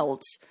Ryan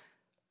Reynolds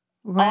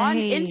on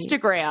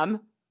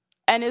Instagram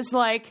and is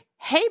like,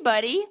 hey,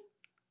 buddy,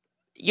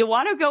 you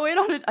want to go in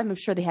on it? I'm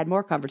sure they had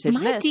more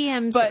conversation. My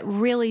DMs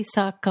really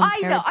suck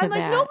compared to that. I'm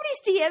like, nobody's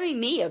DMing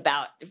me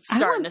about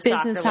starting a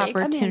business soccer league.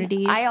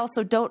 opportunities. I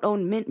also don't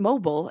own Mint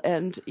Mobile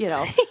and,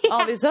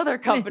 all these other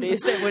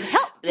companies that would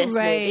help this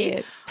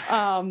maybe.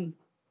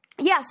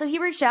 So he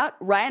reached out.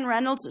 Ryan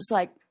Reynolds is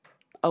like,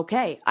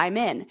 okay, I'm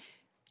in.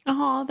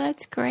 Oh,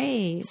 that's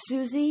great.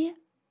 Susie,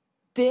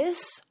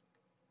 this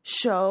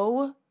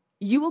show,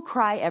 you will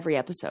cry every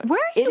episode. Where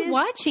are you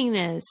watching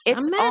this?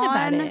 I'm mad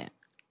about it.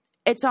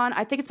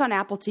 I think it's on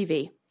Apple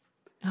TV.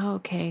 Oh,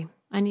 okay.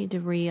 I need to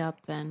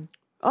re-up then.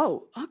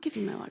 Oh, I'll give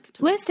you my login.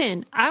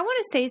 Listen, I want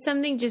to say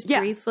something just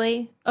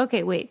briefly.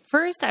 Okay, wait.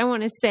 First, I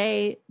want to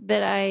say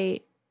that I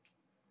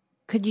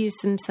could use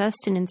some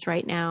sustenance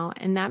right now,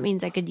 and that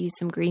means I could use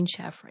some Green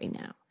Chef right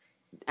now.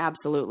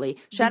 Absolutely.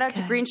 Shout out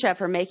to Green Chef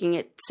for making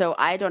it so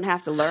I don't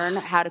have to learn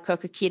how to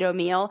cook a keto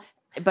meal,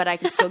 but I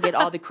can still get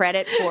all the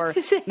credit for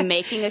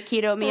making a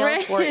keto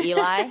meal for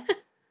Eli.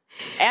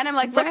 And I'm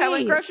like, look, I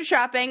went grocery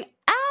shopping.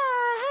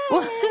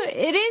 Well,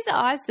 it is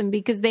awesome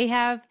because they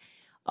have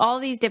all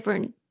these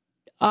different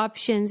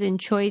options and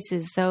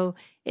choices. So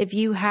if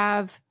you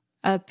have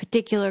a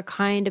particular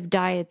kind of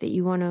diet that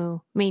you want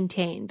to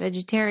maintain,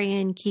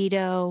 vegetarian,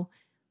 keto,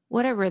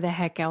 whatever the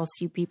heck else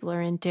you people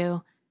are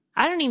into,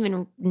 I don't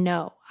even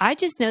know. I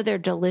just know they're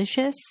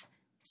delicious.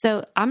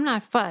 So I'm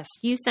not fussed.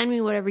 You send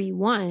me whatever you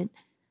want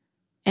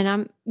and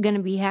I'm going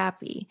to be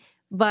happy.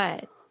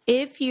 But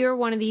if you're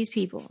one of these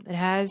people that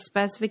has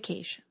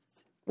specifications,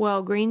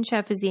 well, Green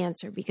Chef is the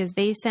answer because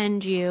they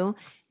send you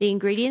the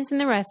ingredients in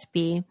the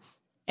recipe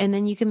and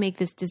then you can make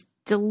this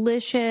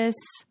delicious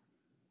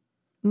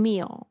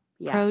meal.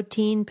 Yeah.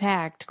 Protein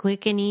packed,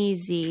 quick and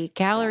easy,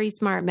 calorie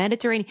smart,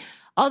 Mediterranean.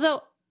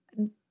 Although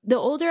the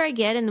older I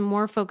get and the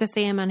more focused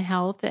I am on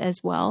health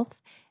as wealth,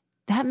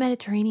 that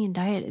Mediterranean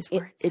diet is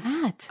where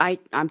it's at.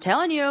 I'm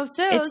telling you,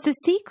 Suze. It's the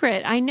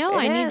secret. I know.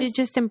 I need to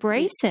just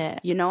embrace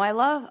it. I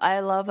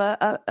love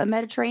a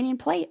Mediterranean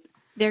plate.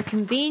 They're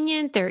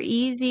convenient. They're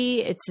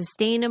easy. It's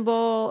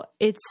sustainable.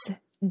 It's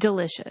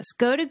delicious.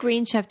 Go to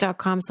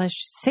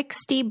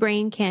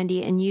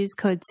greenchef.com/60braincandy and use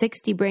code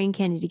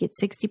 60braincandy to get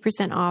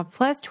 60% off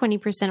plus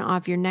 20%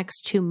 off your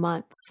next 2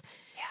 months.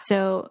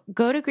 So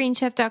go to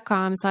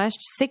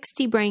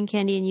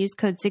greenchef.com/60braincandy and use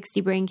code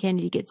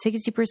 60braincandy to get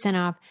 60%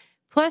 off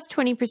plus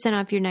 20%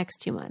 off your next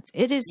 2 months.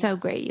 It is so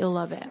great. You'll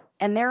love it.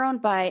 And they're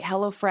owned by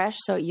HelloFresh,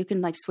 so you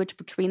can switch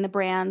between the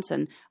brands.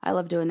 And I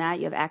love doing that.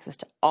 You have access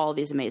to all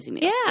these amazing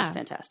meals. Yeah. It's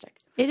fantastic.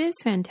 It is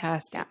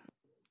fantastic. Yeah.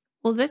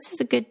 Well, this is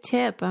a good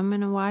tip. I'm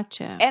going to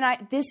watch it.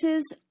 And this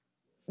is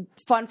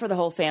fun for the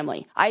whole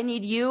family. I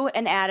need you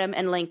and Adam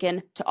and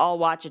Lincoln to all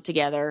watch it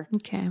together.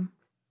 Okay.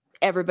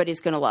 Everybody's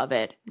going to love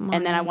it. Right.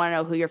 And then I want to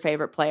know who your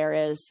favorite player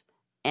is.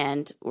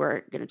 And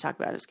we're going to talk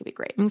about it. It's going to be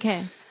great.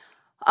 Okay.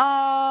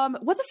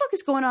 What the fuck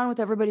is going on with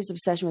everybody's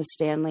obsession with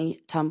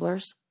Stanley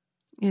tumblers?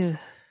 Ugh.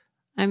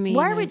 I mean,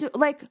 why are we doing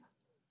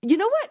you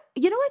know what?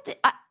 I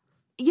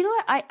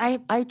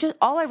just,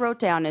 all I wrote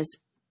down is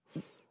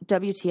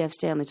WTF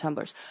Stanley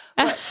tumblers.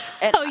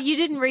 You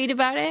didn't read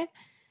about it?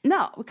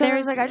 No,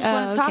 because I just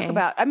want to talk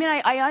about, I mean,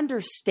 I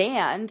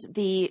understand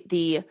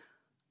the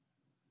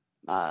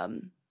I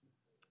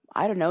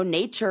don't know,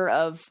 nature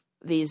of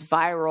these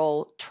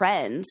viral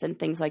trends and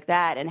things like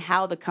that, and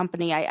how the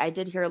company, I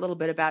did hear a little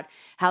bit about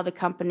how the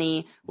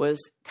company was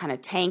kind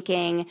of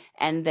tanking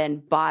and then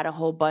bought a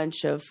whole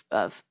bunch of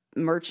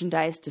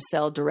merchandise to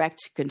sell direct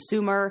to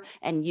consumer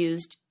and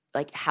used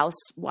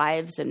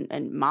housewives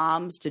and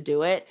moms to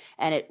do it.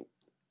 And it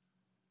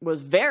was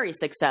very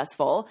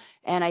successful.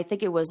 And I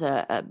think it was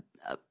a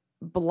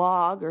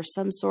blog or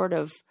some sort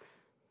of,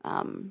 I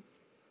don't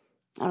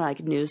know, a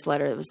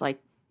newsletter that was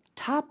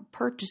top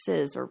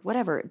purchases or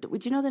whatever.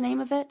 Would you know the name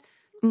of it?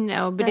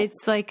 No, but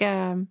it's like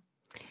a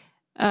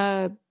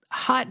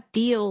hot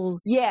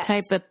deals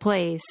type of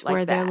place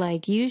where they're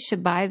like, you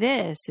should buy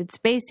this. It's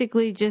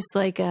basically just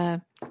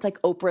it's like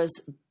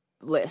Oprah's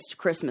list,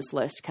 Christmas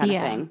list kind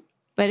of thing.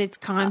 But it's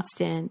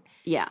constant.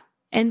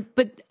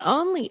 But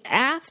only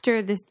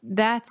after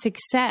that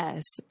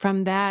success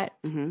from that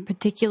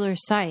particular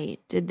site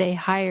did they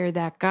hire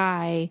that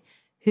guy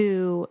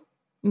who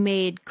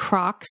made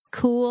Crocs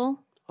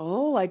cool.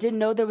 Oh, I didn't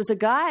know there was a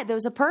guy. There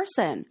was a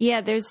person.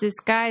 Yeah, there's this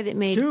guy that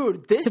made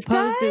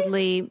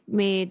supposedly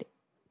made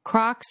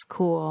Crocs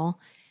cool.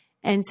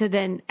 And so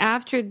then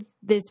after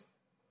this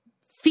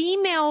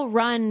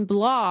female-run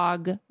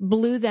blog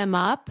blew them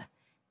up,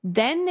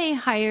 then they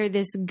hire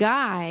this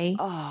guy.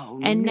 Oh,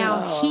 and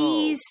now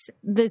he's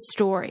the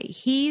story.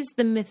 He's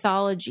the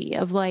mythology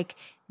of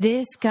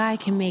this guy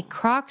can make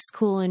Crocs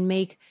cool and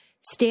make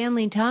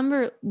Stanley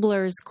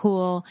tumblers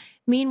cool.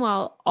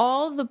 Meanwhile,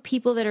 all the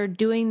people that are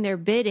doing their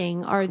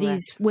bidding are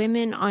these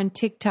women on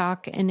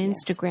TikTok and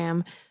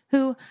Instagram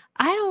who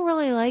I don't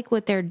really like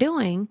what they're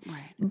doing.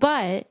 Right.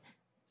 But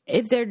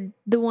if they're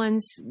the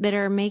ones that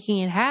are making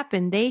it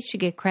happen, they should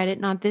get credit,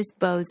 not this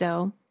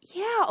bozo.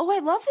 Yeah. Oh, I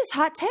love this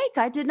hot take.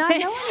 I did not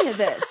know any of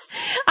this.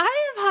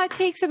 I have hot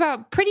takes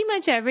about pretty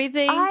much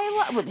everything.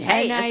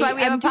 Hey, that's why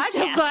we have a podcast. I'm just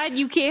so glad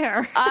you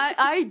care.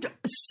 I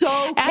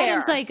so care.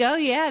 Adam's like, oh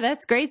yeah,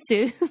 that's great,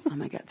 Sue. Oh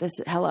my God, this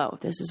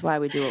is why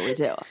we do what we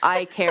do.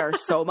 I care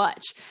so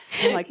much.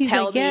 I'm like,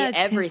 tell me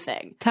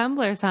everything.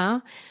 Tumblers,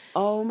 huh?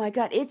 Oh my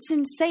God, it's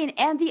insane.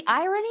 And the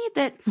irony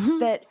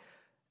that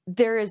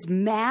there is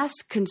mass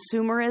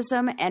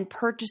consumerism and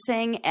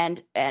purchasing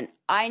and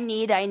I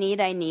need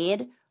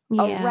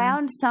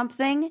around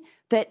something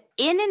that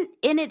in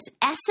its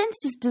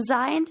essence is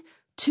designed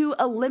to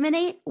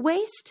eliminate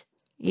waste.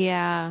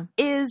 Yeah.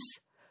 Is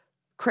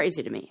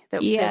crazy to me.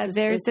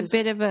 There's a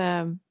bit of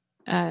a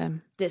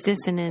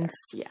dissonance.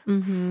 Yeah.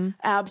 Mm-hmm.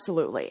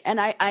 Absolutely. And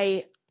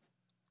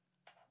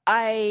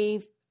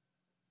I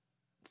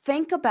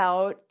think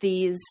about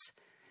these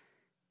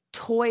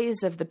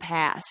toys of the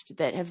past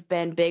that have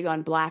been big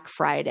on Black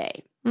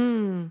Friday.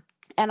 And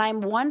I'm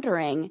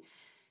wondering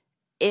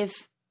if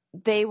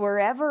they were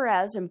ever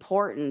as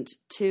important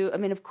to, I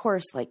mean, of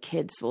course, like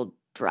kids will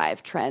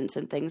drive trends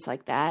and things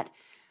like that.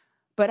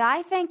 But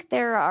I think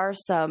there are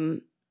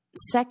some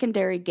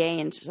secondary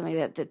gains or something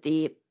that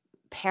the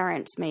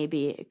parents may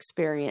be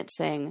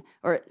experiencing,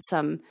 or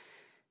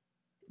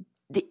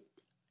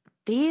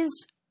these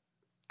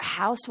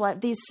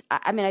housewives,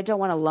 I mean, I don't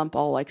want to lump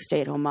all like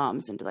stay-at-home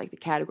moms into like the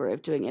category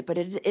of doing it, but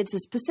it's a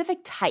specific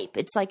type.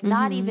 It's like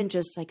not even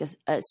just like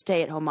a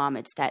stay-at-home mom.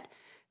 It's that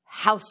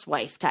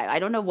housewife type. I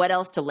don't know what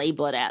else to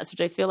label it as, which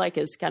I feel like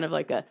is kind of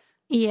like I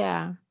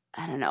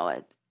don't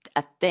know,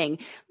 a thing.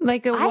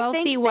 Like a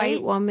wealthy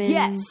white woman.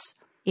 Yes.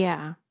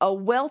 Yeah. A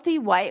wealthy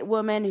white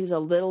woman who's a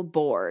little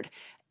bored.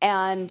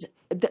 And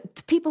the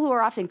people who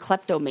are often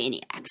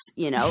kleptomaniacs,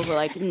 who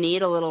like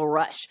need a little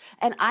rush.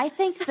 And I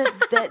think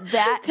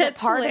that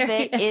part of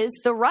it is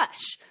the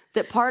rush.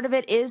 That part of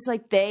it is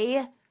like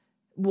they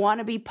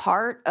want to be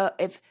part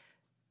of.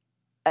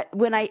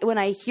 When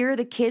I hear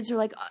the kids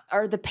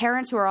are the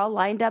parents who are all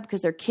lined up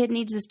because their kid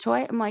needs this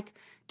toy, I'm like,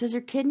 does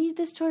your kid need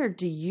this toy, or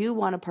do you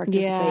want to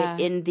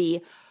participate in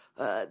the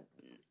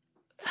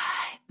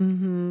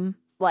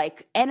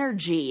like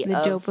energy, the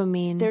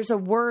dopamine? There's a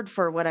word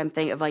for what I'm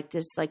thinking of, like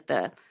just like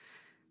the,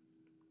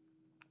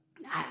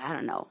 I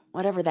don't know,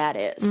 whatever that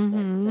is,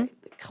 the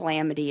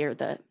calamity or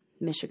the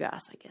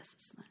mishigas, I guess.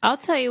 I'll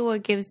tell you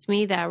what gives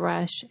me that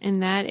rush,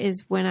 and that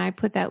is when I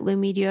put that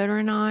Lumi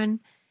deodorant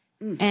on,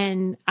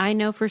 and I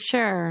know for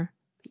sure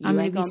I'm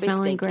going to be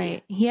smelling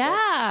great.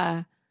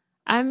 Yeah.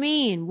 I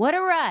mean, what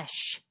a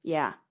rush.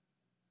 Yeah.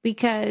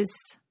 Because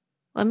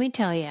let me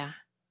tell you,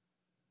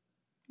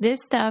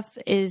 this stuff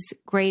is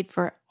great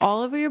for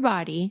all over your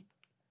body,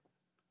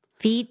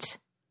 feet.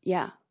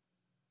 Yeah.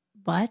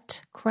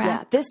 Butt crack.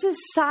 Yeah. This is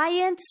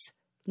science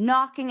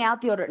knocking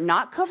out the odor,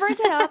 not covering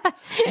it up,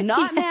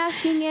 not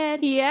masking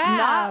it. Yeah.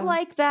 Not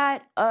like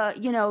that,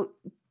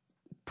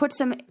 put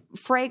some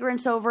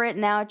fragrance over it.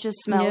 Now it just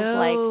smells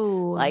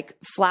like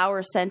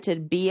flower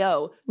scented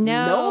BO.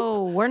 No,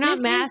 nope. We're not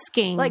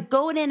masking. Like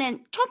going in and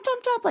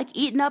chomp, like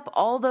eating up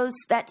all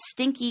that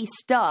stinky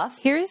stuff.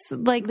 Here's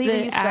like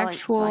the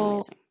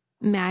actual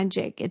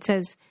magic. It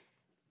says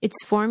it's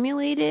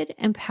formulated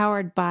and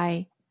powered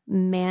by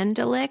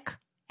mandelic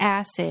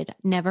acid.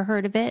 Never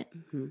heard of it.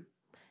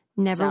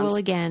 Never will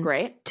again.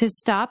 Great. To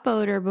stop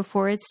odor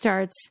before it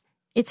starts.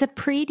 It's a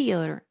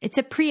pre-deodorant. It's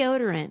a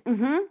pre-odorant.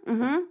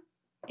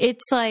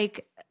 It's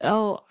like,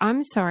 oh,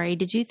 I'm sorry.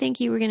 Did you think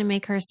you were going to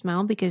make her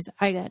smell? Because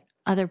I got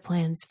other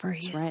plans for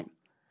you. That's right.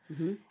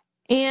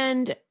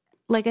 And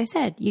like I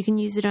said, you can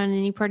use it on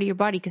any part of your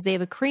body because they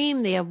have a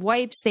cream, they have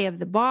wipes, they have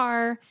the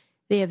bar,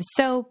 they have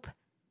soap.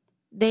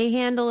 They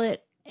handle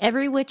it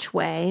every which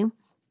way.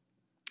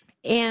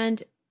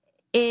 And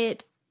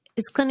it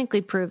is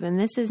clinically proven.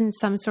 This isn't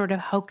some sort of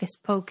hocus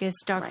pocus,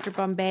 Dr.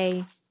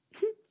 Bombay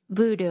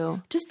voodoo.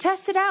 Just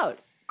test it out.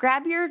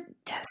 Grab your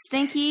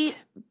stinky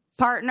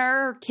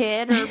partner or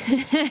kid or,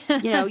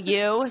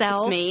 you, if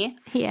it's me.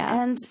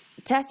 Yeah. And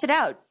test it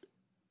out.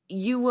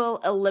 You will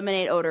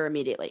eliminate odor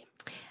immediately.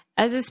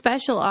 As a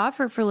special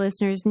offer for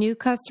listeners, new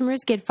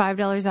customers get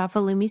 $5 off a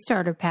Lumi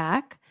starter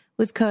pack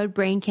with code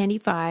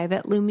BrainCandy5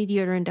 at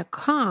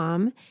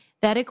LumiDeodorant.com.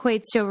 That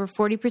equates to over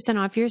 40%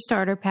 off your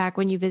starter pack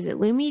when you visit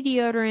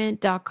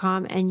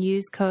LumiDeodorant.com and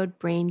use code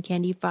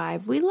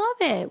BrainCandy5. We love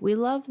it. We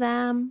love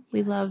them.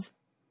 We love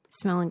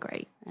smelling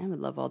great. And we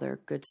love all their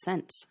good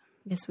scents.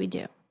 Yes, we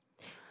do.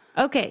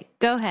 Okay,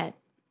 go ahead.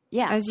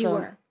 Yeah. As you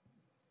were.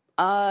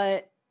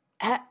 I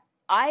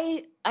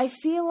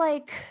feel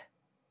like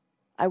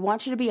I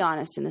want you to be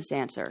honest in this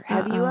answer.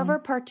 Have you ever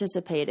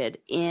participated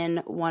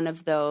in one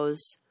of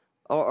those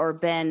or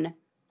been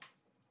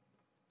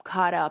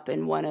caught up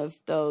in one of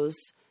those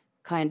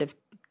kind of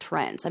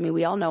trends? I mean,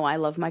 we all know I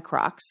love my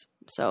Crocs,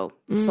 so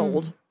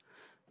sold.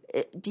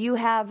 Do you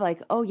have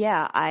like, oh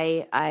yeah,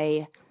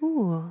 I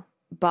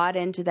bought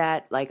into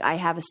that, like I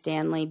have a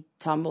Stanley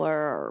tumbler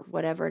or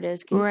whatever it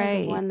is. Can you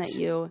think of one that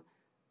you...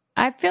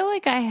 I feel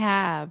like I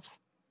have.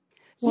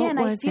 Yeah, and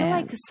I feel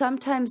like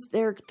sometimes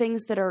there are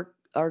things that are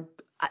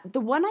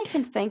the one I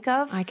can think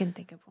of. I can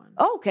think of one.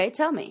 Oh, okay,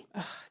 tell me.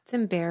 Ugh, it's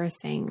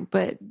embarrassing,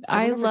 but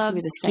I love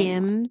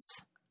Skims.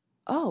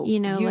 Oh, you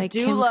know, like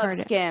do Kim love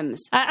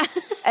Skims.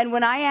 And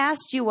when I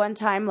asked you one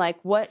time, like,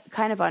 what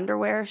kind of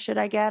underwear should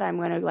I get? I'm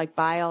going to like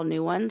buy all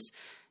new ones.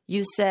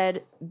 You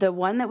said the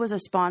one that was a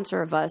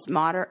sponsor of us,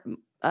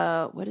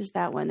 what is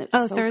that one? That's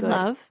so Third good?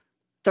 Love.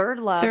 Third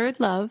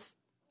Love.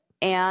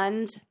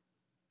 And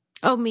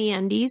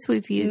MeUndies.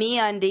 We've used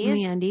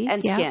MeUndies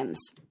and Skims.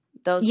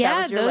 Those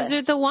those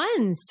are the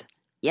ones.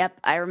 Yep,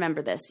 I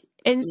remember this.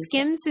 And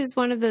Skims is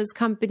one of those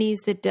companies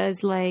that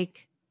does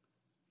like,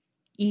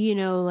 you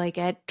know, like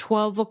at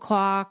 12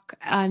 o'clock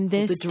on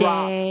this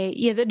day.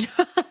 Yeah, the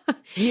drop.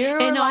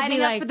 You're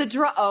lining up for the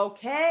drop.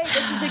 Okay,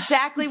 this is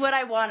exactly what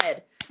I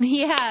wanted.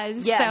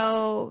 Yes.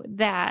 So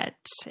that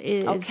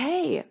is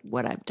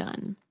what I've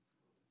done.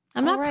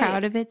 I'm not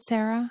proud of it,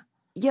 Sarah.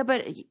 Yeah,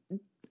 but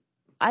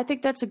I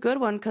think that's a good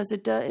one because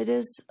it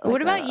is. Like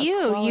what about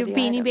you? You have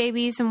Beanie item.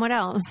 Babies and what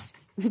else?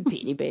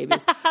 Beanie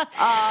Babies.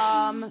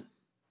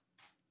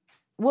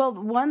 Well,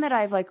 one that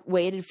I've like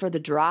waited for the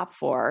drop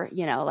for,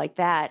 you know, like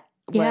that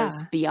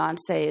was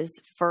Beyonce's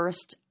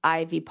first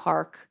Ivy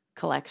Park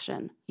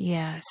collection.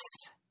 Yes.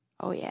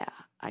 Oh yeah,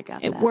 I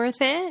got that.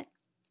 Worth it?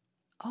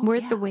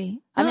 Worth the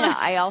wait. I mean,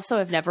 I also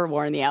have never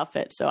worn the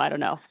outfit, so I don't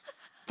know.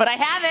 But I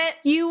have it.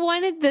 You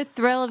wanted the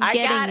thrill of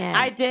getting it.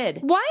 I did.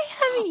 Why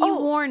haven't you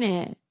worn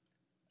it?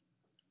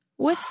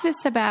 What's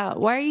this about?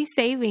 Why are you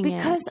saving it?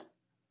 Because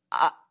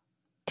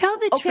tell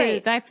the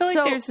truth. I feel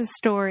like there's a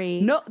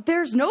story. No,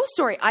 there's no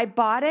story. I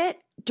bought it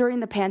during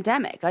the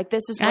pandemic. Like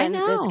this is when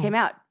this came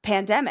out.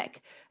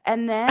 Pandemic.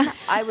 And then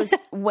I was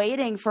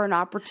waiting for an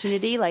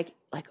opportunity like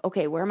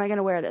okay, where am I going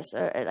to wear this?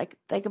 Like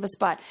think of a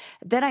spot.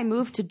 Then I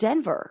moved to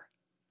Denver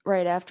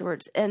right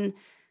afterwards, and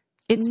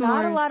it's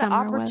not a lot of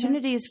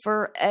opportunities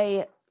for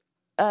a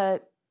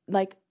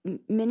like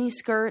mini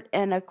skirt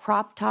and a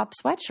crop top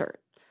sweatshirt.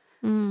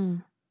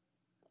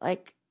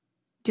 Like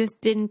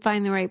just didn't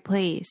find the right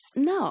place.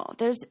 No,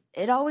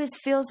 it always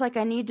feels like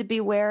I need to be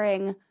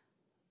wearing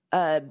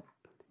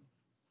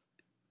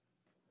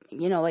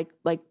you know,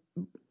 like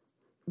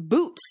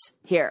boots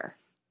here.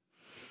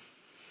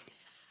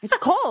 It's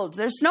cold.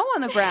 There's snow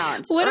on the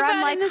ground. What or about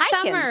I'm like in the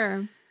hiking.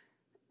 Summer?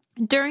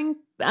 During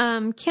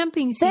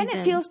camping season. Then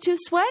it feels too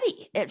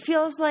sweaty. It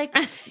feels like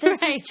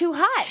this is too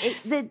hot.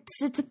 It's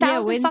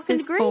 1,000 fucking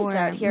degrees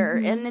out here.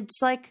 And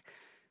it's like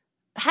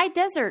high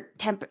desert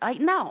temp. I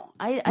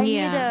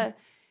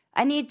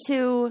need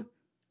to,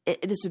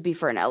 this would be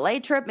for an LA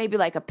trip, maybe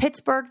like a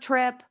Pittsburgh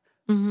trip.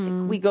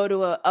 Like we go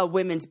to a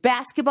women's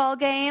basketball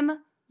game.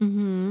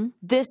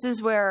 This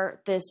is where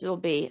this will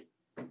be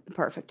the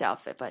perfect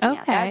outfit. But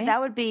yeah,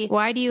 that would be.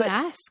 Why do you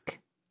ask?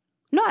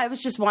 No, I was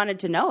just wanted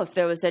to know if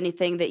there was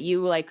anything that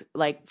you like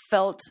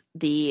felt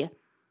the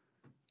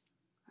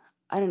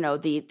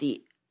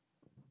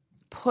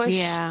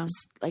push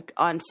like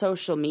on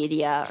social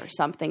media or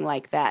something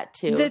like that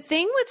too. The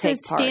thing with the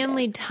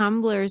Stanley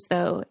tumblers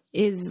though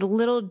is a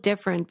little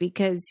different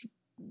because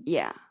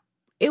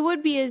it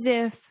would be as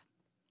if,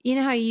 you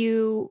know how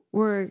you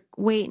were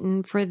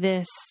waiting for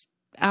this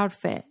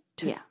outfit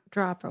to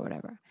drop or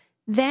whatever.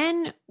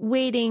 Then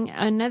waiting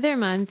another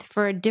month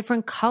for a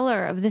different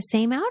color of the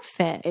same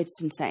outfit.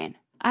 It's insane.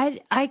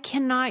 I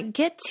cannot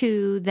get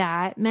to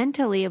that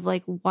mentally of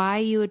like why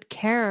you would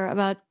care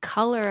about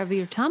color of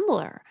your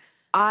tumbler.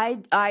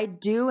 I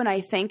do, and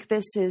I think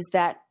this is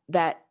that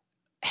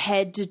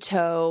head to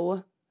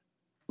toe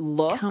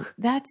look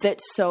that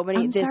so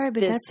many. I'm sorry,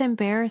 but that's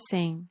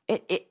embarrassing.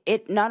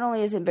 It not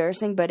only is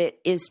embarrassing, but it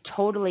is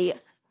totally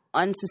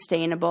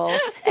unsustainable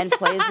and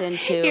plays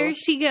into here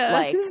she goes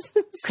like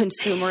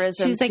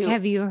consumerism. She's like,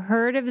 have you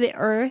heard of the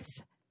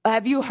earth?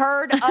 Have you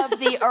heard of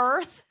the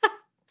earth?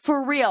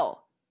 For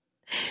real.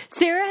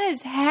 Sarah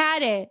has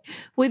had it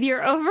with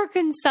your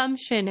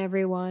overconsumption,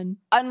 everyone.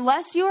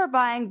 Unless you are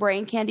buying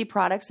brain candy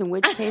products, in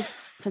which case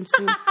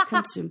consume.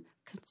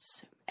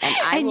 And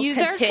I will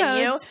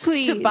continue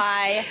to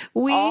buy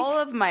all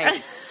of my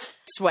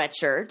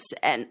sweatshirts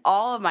and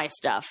all of my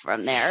stuff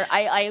from there.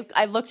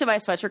 I looked at my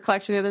sweatshirt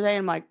collection the other day and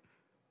I'm like,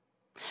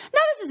 no,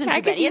 this isn't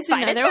too many. It's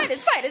fine.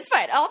 It's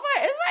fine. How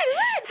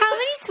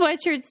many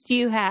sweatshirts do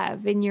you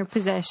have in your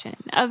possession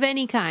of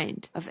any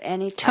kind? Of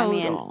any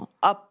total?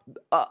 I mean, up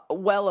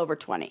well over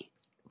 20.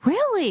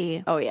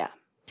 Really? Oh yeah.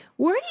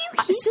 Where do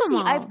you keep Susie,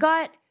 them all? I've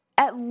got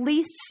at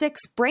least 6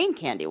 brain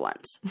candy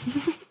ones.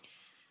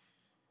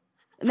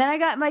 And then I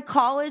got my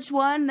college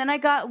one. Then I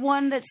got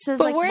one that says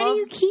but where do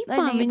you keep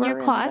them? In your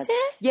closet?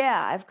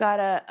 Yeah, I've got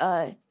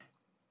a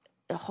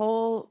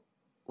whole.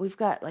 We've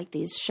got like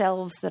these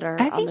shelves that are.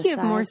 I think you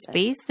have more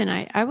space than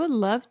I would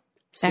love.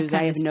 Suze,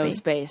 I have no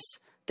space.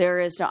 There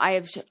is no.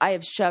 I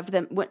have shoved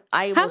them.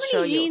 How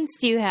many jeans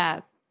do you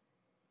have?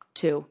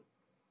 2.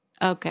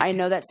 Okay. I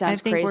know that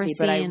sounds crazy,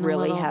 but I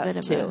really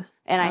have 2,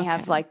 and I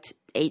have like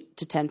 8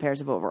 to 10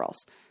 pairs of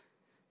overalls.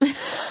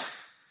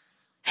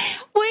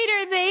 Wait,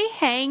 are they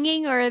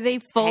hanging or are they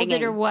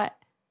folded or what?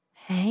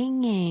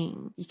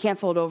 Hanging. You can't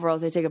fold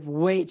overalls. They take up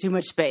way too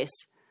much space.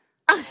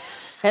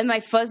 And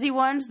my fuzzy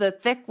ones, the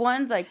thick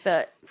ones, like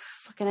the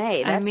fucking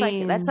A.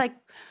 That's like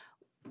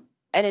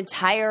an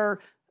entire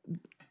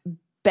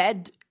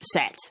bed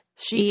set.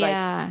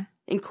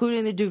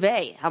 including the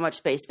duvet, how much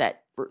space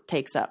that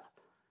takes up.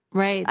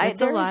 Right.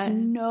 There's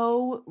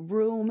no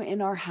room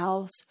in our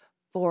house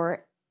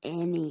for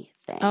anything.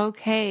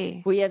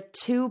 Okay. We have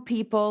 2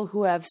 people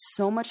who have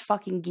so much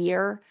fucking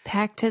gear.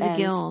 Packed to the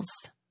gills.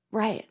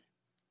 Right.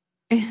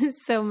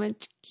 So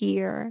much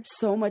gear.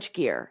 So much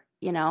gear,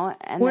 you know?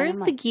 And where's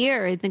the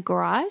gear? In the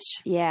garage?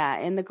 Yeah,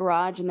 in the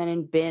garage and then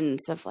in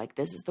bins of like,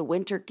 this is the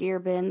winter gear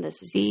bin.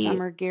 This is the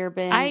summer gear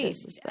bin. How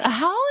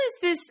is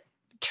this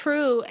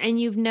true? And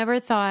you've never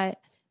thought,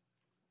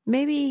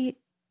 maybe...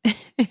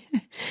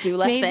 do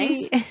less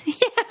things?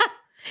 Yeah.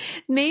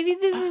 Maybe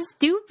this is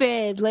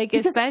stupid. Like,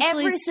 because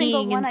especially every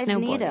single one and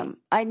snowboarding.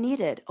 I need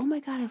it. Oh my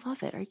God, I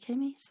love it. Are you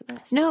kidding me? It's the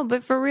best. No,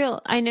 but for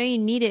real, I know you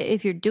need it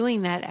if you're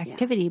doing that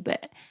activity,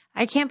 but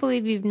I can't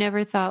believe you've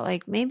never thought,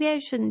 like, maybe I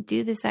shouldn't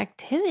do this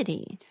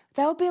activity.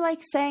 That would be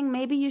like saying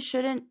maybe you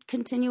shouldn't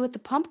continue with the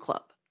pump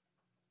club.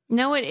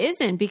 No, it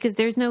isn't, because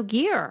there's no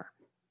gear.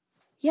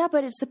 Yeah,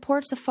 but it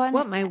supports a fun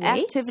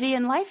activity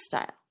and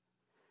lifestyle.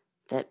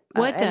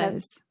 What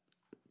does?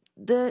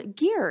 The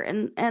gear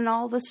and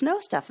all the snow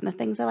stuff and the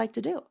things I like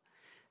to do.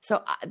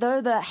 So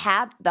they're the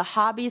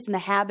hobbies and the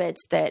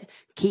habits that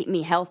keep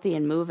me healthy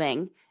and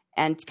moving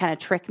and kind of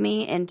trick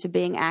me into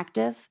being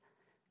active.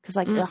 Because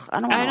I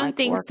don't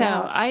think so.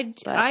 I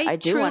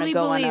do want to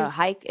go on a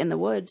hike in the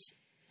woods.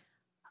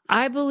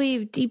 I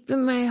believe deep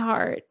in my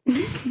heart.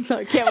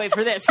 I can't wait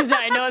for this because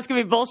I know it's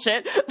gonna be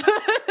bullshit.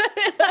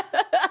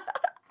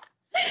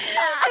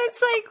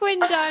 It's like when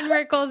Don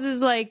Rickles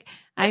is like,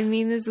 I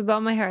mean this with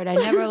all my heart. I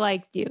never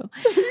liked you.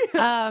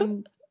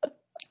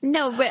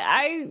 No, but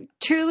I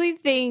truly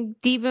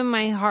think deep in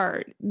my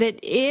heart that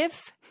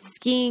if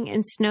skiing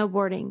and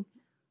snowboarding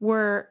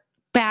were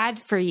bad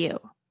for you,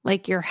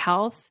 like your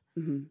health,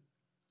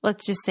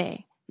 let's just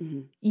say,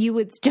 you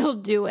would still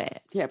do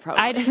it. Yeah,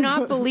 probably. I do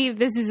not believe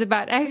this is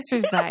about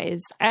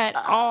exercise at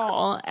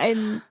all.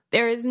 And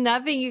there is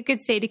nothing you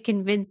could say to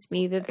convince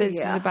me that this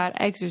is about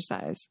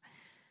exercise.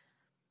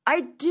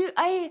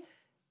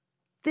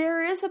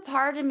 There is a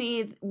part of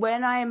me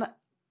when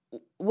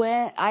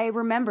I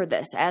remember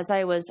this as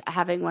I was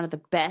having one of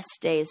the best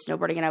days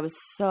snowboarding and I was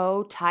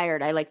so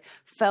tired. I like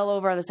fell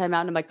over on the side of the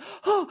mountain. I'm like,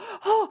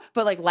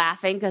 but like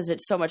laughing because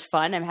it's so much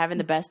fun. I'm having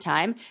the best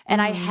time.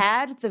 And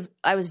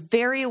I was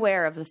very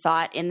aware of the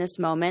thought in this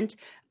moment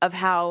of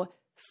how,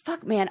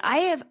 fuck man,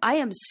 I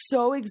am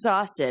so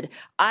exhausted.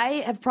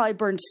 I have probably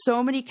burned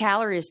so many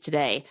calories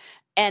today.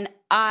 And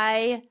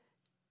I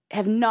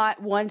have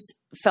not once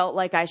felt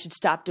like I should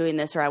stop doing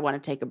this or I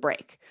want to take a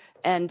break.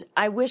 And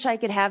I wish I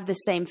could have the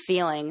same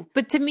feeling.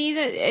 But to me,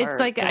 that it's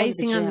like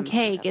icing on the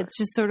cake. It's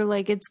just sort of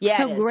like, it's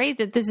so great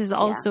that this is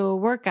also a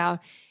workout.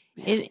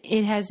 Yeah.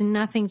 It has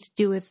nothing to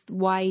do with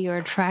why you're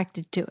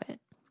attracted to it.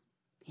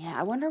 Yeah,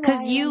 I wonder why.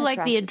 Because you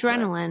like the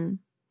adrenaline,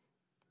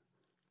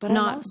 but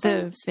not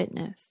the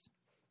fitness.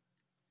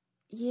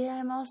 Yeah,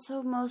 I'm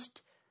also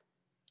most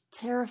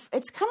terrified.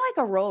 It's kind of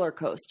like a roller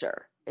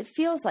coaster. It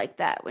feels like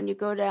that when you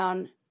go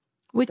down.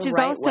 Which is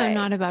also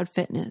not about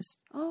fitness.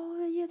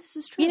 Oh, yeah, this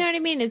is true. You know what I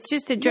mean? It's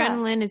just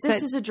adrenaline. Yeah,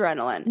 this is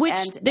adrenaline. Which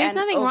there's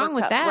nothing wrong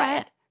with that.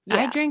 Right. Yeah.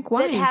 I drink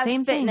wine. It has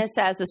same fitness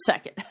thing. as a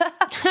second.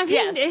 I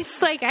mean, it's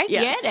like, I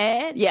get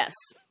it. Yes.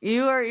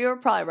 You're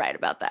probably right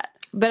about that.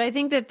 But I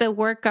think that the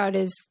workout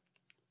is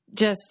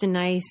just a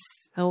nice,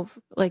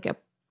 like a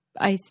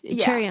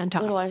cherry on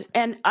top.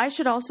 And I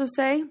should also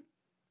say,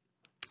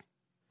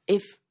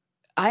 if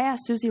I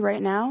asked Susie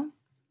right now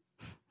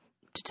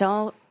to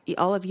tell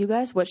all of you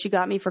guys what she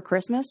got me for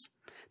Christmas,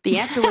 the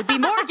answer would be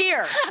more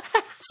gear.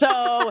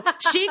 So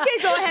she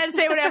can go ahead and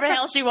say whatever the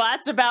hell she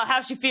wants about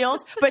how she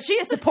feels, but she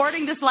is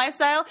supporting this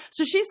lifestyle.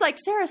 So she's like,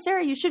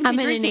 Sarah, you shouldn't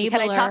be drinking. Can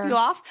I top you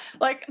off?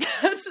 Like,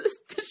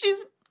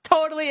 she's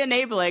totally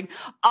enabling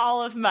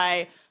all of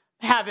my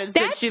habits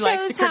that she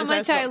likes to criticize.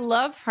 That shows how much I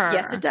love her.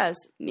 Yes, it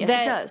does. Yes,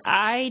 it does.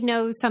 I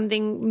know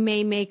something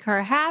may make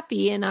her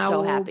happy, and I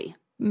will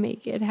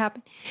make it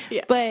happen.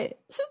 Yes. But...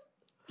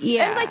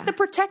 yeah. And like the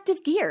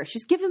protective gear.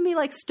 She's given me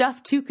like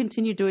stuff to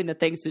continue doing the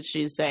things that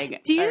she's saying.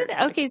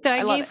 Okay, so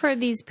I gave her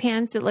these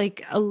pants that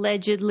like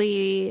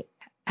allegedly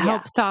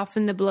help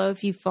soften the blow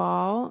if you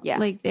fall. Yeah.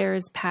 Like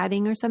there's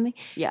padding or something.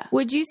 Yeah.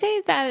 Would you say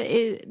that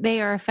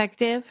they are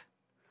effective?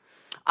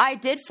 I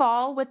did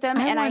fall with them.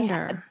 I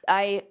wonder.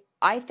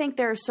 I think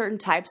there are certain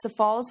types of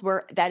falls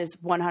where that is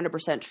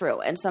 100%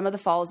 true. And some of the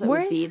falls that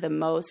would be the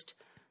most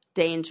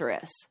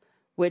dangerous,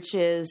 which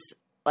is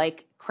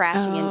like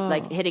crashing and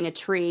like hitting a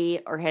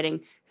tree or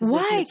hitting because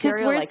this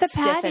material like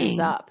stiffens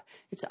up.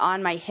 It's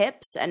on my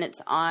hips and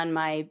it's on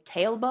my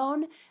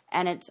tailbone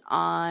and it's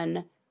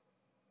on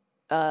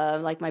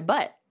like my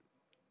butt.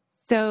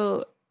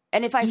 So,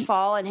 and if I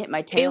fall and hit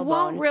my tailbone, it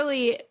won't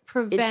really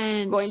prevent.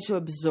 It's going to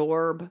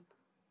absorb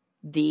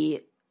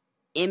the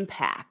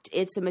impact.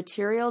 It's a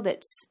material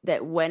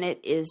that when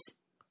it is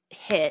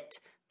hit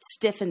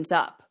stiffens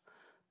up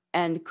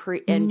and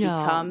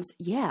becomes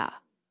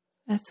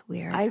That's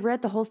weird. I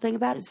read the whole thing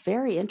about it. It's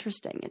very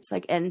interesting. It's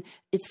like, and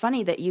it's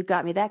funny that you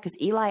got me that because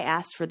Eli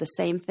asked for the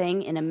same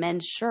thing in a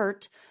men's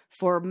shirt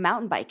for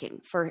mountain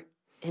biking for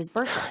his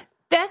birthday.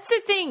 That's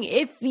the thing.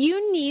 If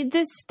you need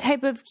this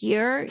type of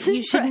gear,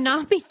 you should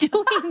not be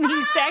doing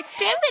these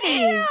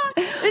activities.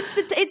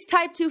 It's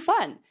type 2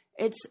 fun.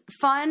 It's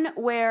fun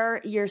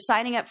where you're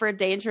signing up for a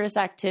dangerous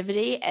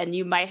activity and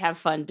you might have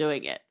fun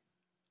doing it.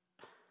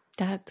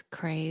 That's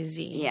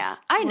crazy. Yeah,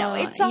 I know.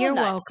 Well, it's all you're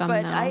nuts,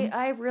 welcome, but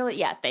I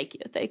really, thank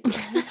you.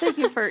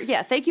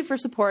 Thank you for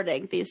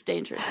supporting these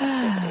dangerous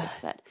activities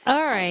that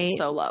all right. I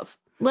so love.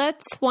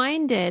 Let's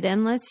wind it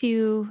unless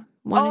you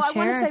want to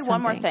share I want to say something.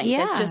 one more thing.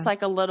 Yeah. It's just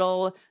like a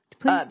little,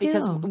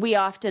 because we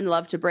often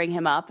love to bring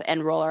him up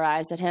and roll our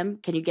eyes at him.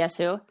 Can you guess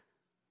who?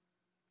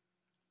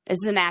 This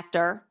is an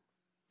actor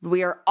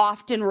we are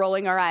often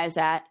rolling our eyes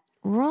at.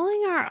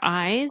 Rolling our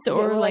eyes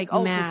or like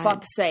oh, mad? for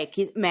fuck's sake,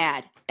 he's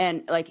mad.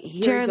 And like,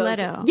 here Jared he goes.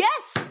 Leto.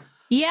 Yes!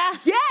 Yeah.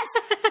 Yes!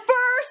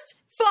 First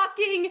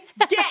fucking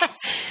guess!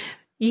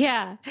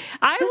 Yeah.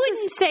 I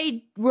wouldn't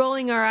say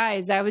rolling our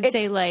eyes. I would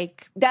say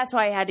like... That's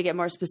why I had to get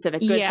more specific.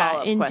 Good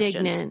follow-up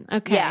indignant. questions.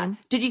 Okay. Yeah.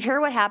 Did you hear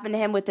what happened to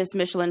him with this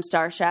Michelin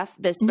star chef?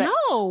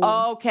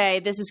 No. Okay.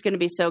 This is going to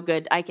be so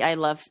good. I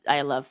love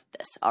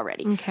this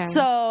already. Okay.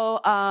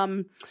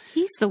 So...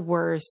 he's the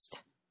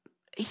worst.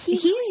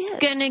 He's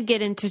going to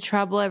get into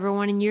trouble,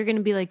 everyone, and you're going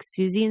to be like,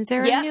 Susie and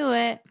Sarah knew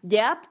it.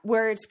 Yep.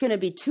 Where it's going to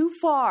be too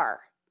far.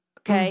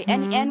 Okay.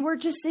 Mm-hmm. And we're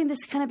just seeing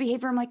this kind of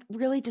behavior. I'm like,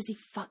 really?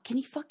 Can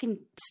he fucking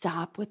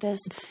stop with this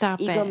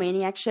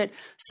egomaniac shit?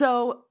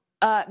 So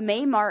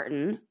Mae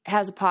Martin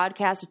has a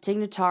podcast with Tig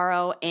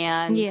Notaro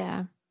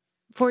and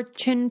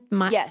Fortune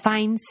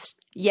Feinster.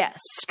 Yes.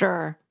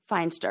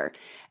 Feinster.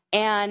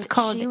 And it's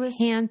called she was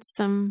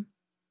Handsome.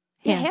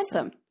 Yeah,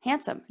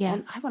 handsome. Yeah.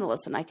 And I want to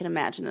listen. I can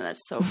imagine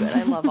that's so good.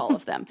 I love all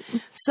of them.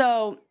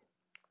 So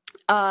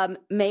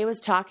Mae was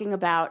talking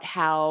about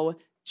how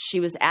she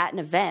was at an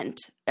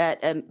event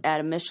at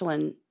a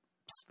Michelin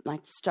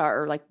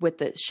star, or like with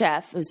the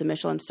chef, who's a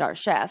Michelin star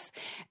chef.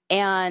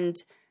 And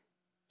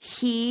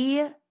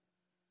the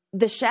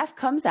chef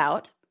comes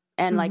out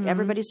and like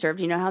everybody's served,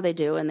 you know how they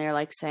do. And they're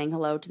like saying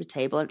hello to the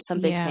table. It's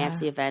some big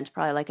fancy event,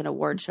 probably like an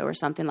award show or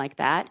something like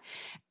that.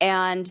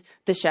 And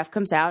the chef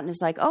comes out and is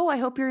like, oh, I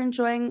hope you're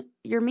enjoying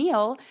your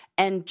meal.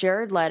 And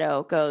Jared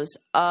Leto goes,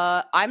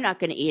 I'm not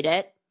going to eat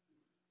it.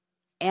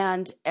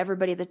 And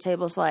everybody at the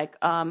table's like,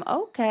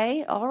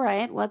 okay, all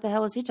right. What the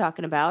hell is he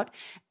talking about?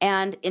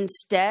 And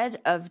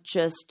instead of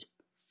just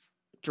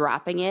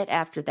dropping it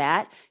after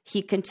that,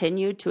 he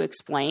continued to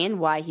explain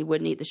why he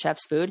wouldn't eat the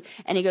chef's food.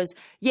 And he goes,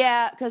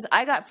 yeah, because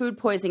I got food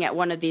poisoning at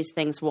one of these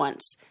things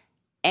once.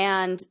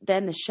 And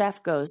then the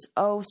chef goes,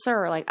 oh,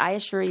 sir, like, I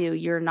assure you,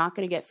 you're not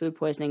going to get food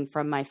poisoning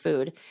from my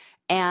food.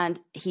 And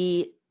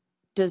he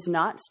does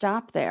not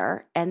stop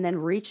there and then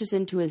reaches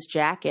into his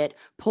jacket,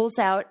 pulls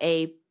out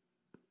a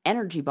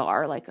energy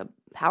bar, like a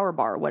power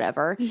bar or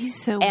whatever.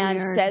 He's so and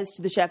weird. Says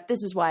to the chef,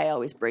 this is why I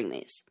always bring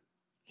these.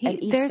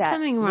 There's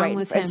something wrong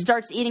with him. And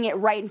starts eating it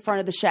right in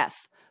front of the chef,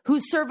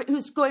 who's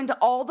going to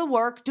all the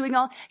work,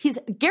 he's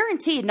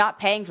guaranteed not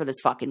paying for this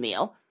fucking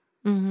meal.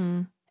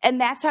 Mm-hmm. And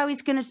that's how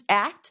he's going to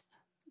act.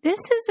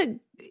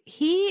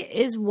 He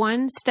is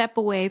one step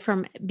away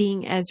from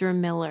being Ezra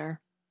Miller.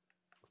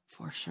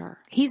 For sure.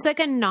 He's like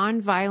a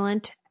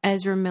nonviolent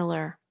Ezra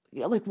Miller.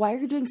 Like, why are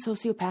you doing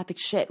sociopathic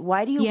shit?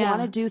 Why do you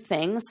want to do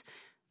things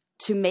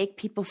to make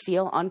people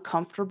feel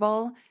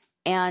uncomfortable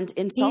and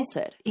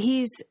insulted?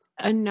 He's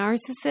a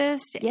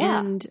narcissist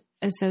and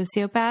a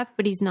sociopath,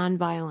 but he's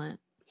nonviolent.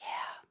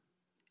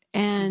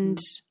 Yeah. And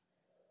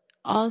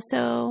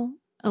also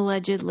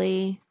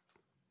allegedly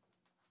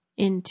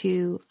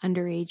into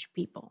underage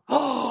people.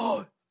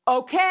 Oh,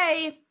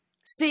 okay.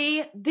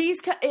 See, a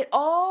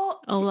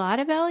lot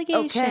of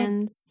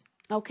allegations.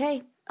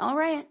 Okay. All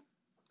right.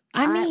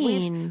 I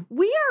mean,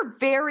 we are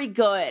very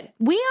good.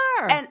 We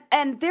are.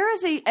 And there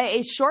is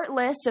a short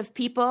list of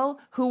people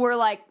who were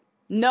like,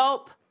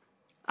 nope.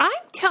 I'm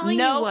telling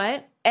you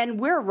what. And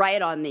we're right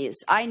on these.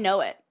 I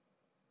know it.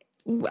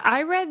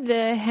 I read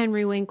the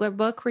Henry Winkler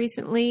book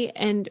recently,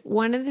 and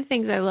one of the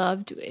things I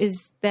loved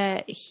is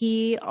that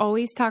he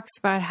always talks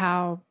about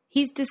how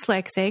he's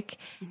dyslexic,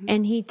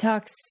 and he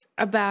talks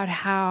about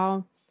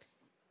how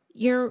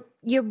your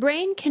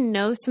brain can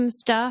know some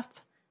stuff,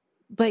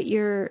 but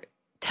your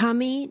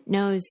tummy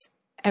knows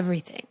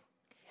everything.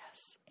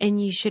 Yes.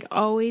 And you should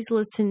always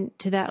listen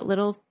to that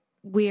little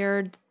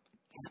weird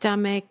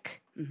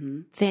stomach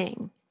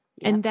thing.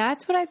 Yep. And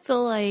that's what I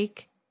feel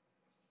like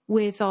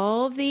with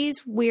all of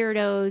these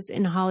weirdos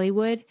in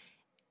Hollywood.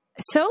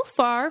 So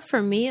far,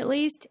 for me at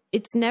least,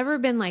 it's never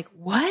been like,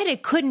 what?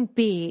 It couldn't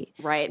be.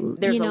 Right.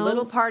 There's a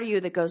little part of you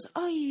that goes,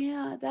 oh,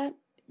 yeah,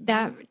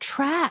 that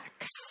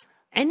tracks.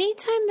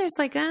 Anytime there's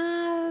like,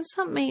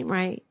 something ain't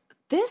right.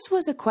 This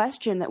was a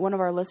question that one of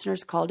our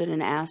listeners called in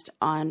and asked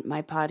on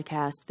my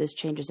podcast, This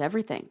Changes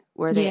Everything,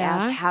 where they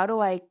asked,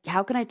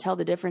 how can I tell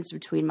the difference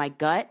between my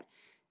gut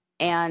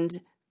and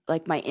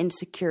like my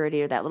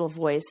insecurity, or that little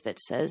voice that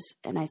says,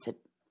 and I said,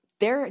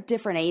 they're at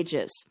different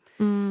ages.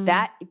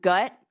 That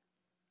gut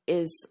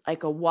is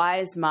like a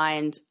wise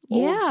mind,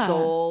 old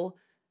soul.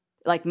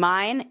 Like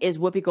mine is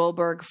Whoopi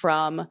Goldberg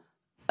from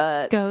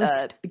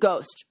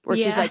Ghost, where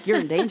she's like, "You're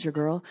in danger,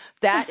 girl."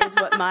 That is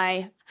what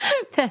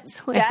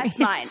that's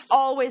mine.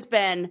 Always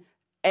been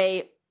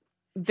a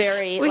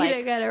very Wait,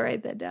 I gotta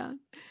write that down.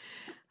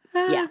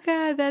 Oh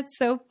God, that's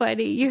so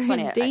funny. You're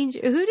in danger.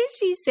 Who did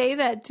she say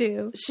that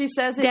to? She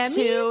says it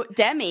to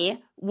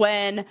Demi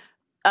when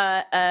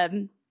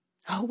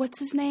what's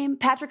his name?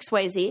 Patrick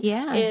Swayze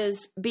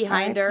is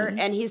behind her,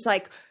 and he's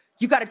like,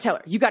 "You got to tell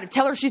her. You got to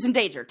tell her she's in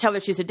danger. Tell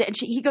her she's in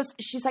danger."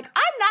 She's like,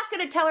 "I'm not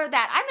going to tell her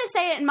that. I'm going to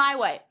say it in my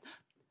way.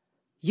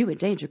 You in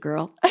danger,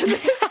 girl."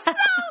 It's so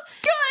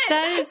good.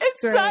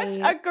 It's great. Such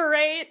a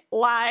great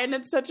line.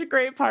 It's such a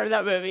great part of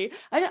that movie.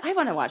 I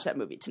want to watch that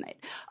movie tonight.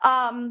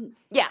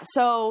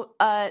 So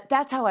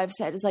that's how I've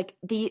said. It's like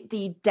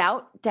the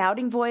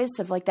doubting voice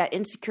of like that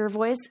insecure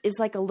voice is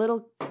like a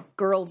little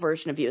girl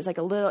version of you. It's like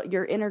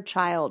your inner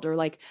child, or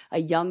like a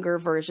younger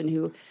version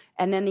who,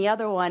 and then the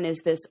other one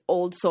is this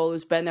old soul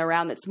who's been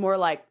around that's more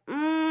like,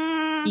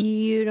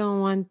 you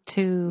don't want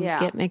to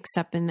get mixed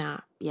up in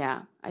that.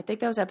 Yeah. I think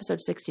that was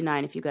episode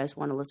 69. If you guys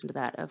want to listen to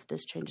that, of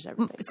This Changes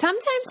Everything.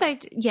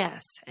 Sometimes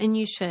yes. And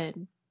you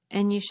should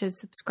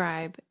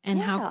subscribe.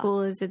 And how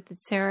cool is it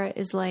that Sarah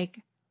is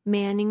like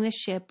manning the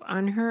ship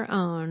on her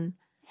own.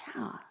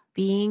 Yeah.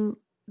 Being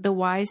the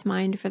wise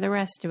mind for the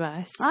rest of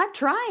us. I'm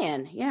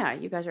trying. Yeah.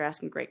 You guys are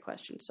asking great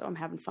questions, so I'm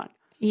having fun.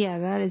 Yeah.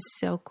 That is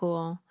so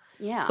cool.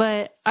 Yeah.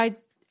 But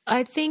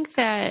I think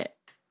that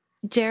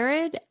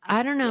Jared,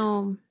 I don't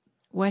know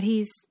what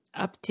he's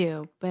up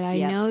to, but I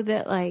know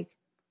that like,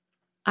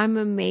 I'm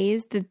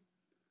amazed that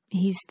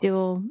he's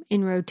still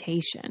in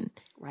rotation.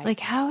 Right.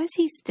 Like, how is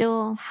he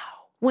still,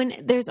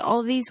 when there's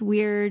all these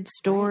weird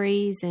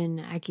stories and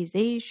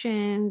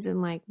accusations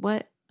and like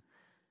what?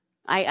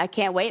 I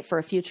can't wait for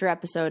a future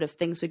episode of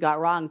Things We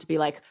Got Wrong to be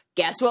like,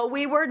 guess what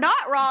we were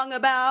not wrong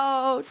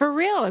about? For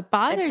real, it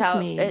bothers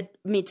me.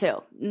 Me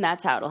too. And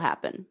that's how it'll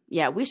happen.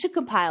 Yeah, we should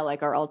compile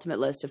like our ultimate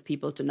list of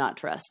people to not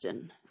trust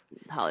in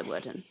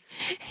Hollywood. And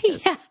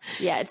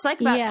it's like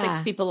about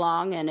 6 people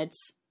long, and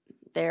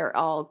they're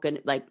all gonna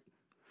like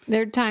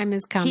their time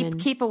is coming.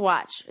 Keep a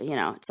watch.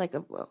 It's like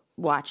a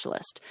watch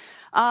list.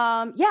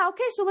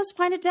 Okay, so let's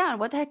find it down.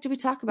 What the heck did we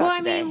talk about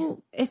today? I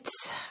mean,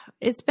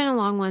 it's been a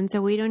long one, so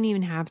we don't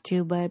even have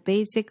to. But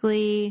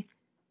basically,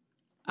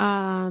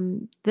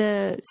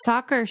 the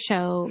soccer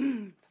show.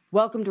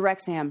 Welcome to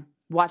Wrexham.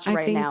 Watch it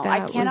right now.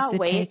 I cannot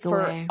wait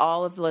for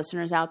all of the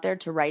listeners out there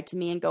to write to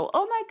me and go,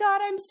 "Oh my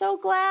God, I'm so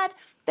glad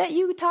that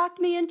you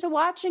talked me into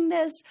watching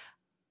this."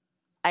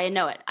 I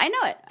know it.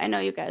 I know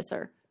you guys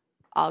are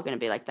all going to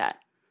be like that.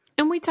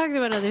 And we talked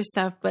about other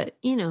stuff, but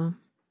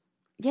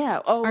Yeah.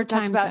 Oh, we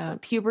talked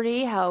about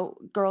puberty, how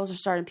girls are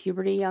starting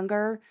puberty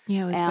younger.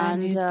 Yeah, with Bad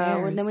News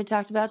Bears. And then we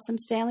talked about some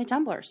Stanley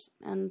Tumblers.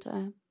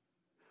 And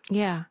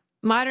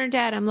Modern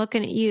Dad, I'm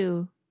looking at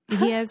you.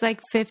 He has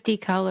like 50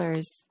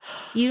 colors.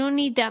 You don't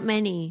need that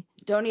many.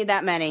 Don't need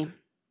that many.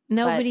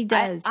 Nobody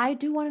does. I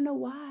do want to know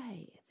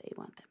why they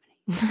want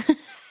that many.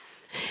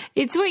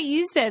 It's what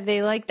you said.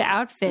 They like the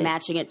outfit.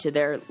 Matching it to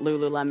their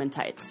Lululemon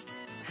tights.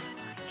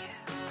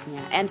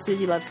 Yeah, and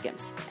Susie loves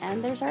Skims.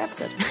 And there's our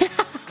episode.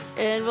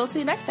 And we'll see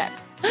you next time.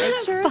 Make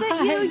sure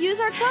that you use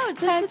our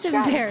codes and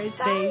subscribe. That's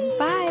embarrassing.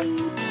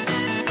 Bye.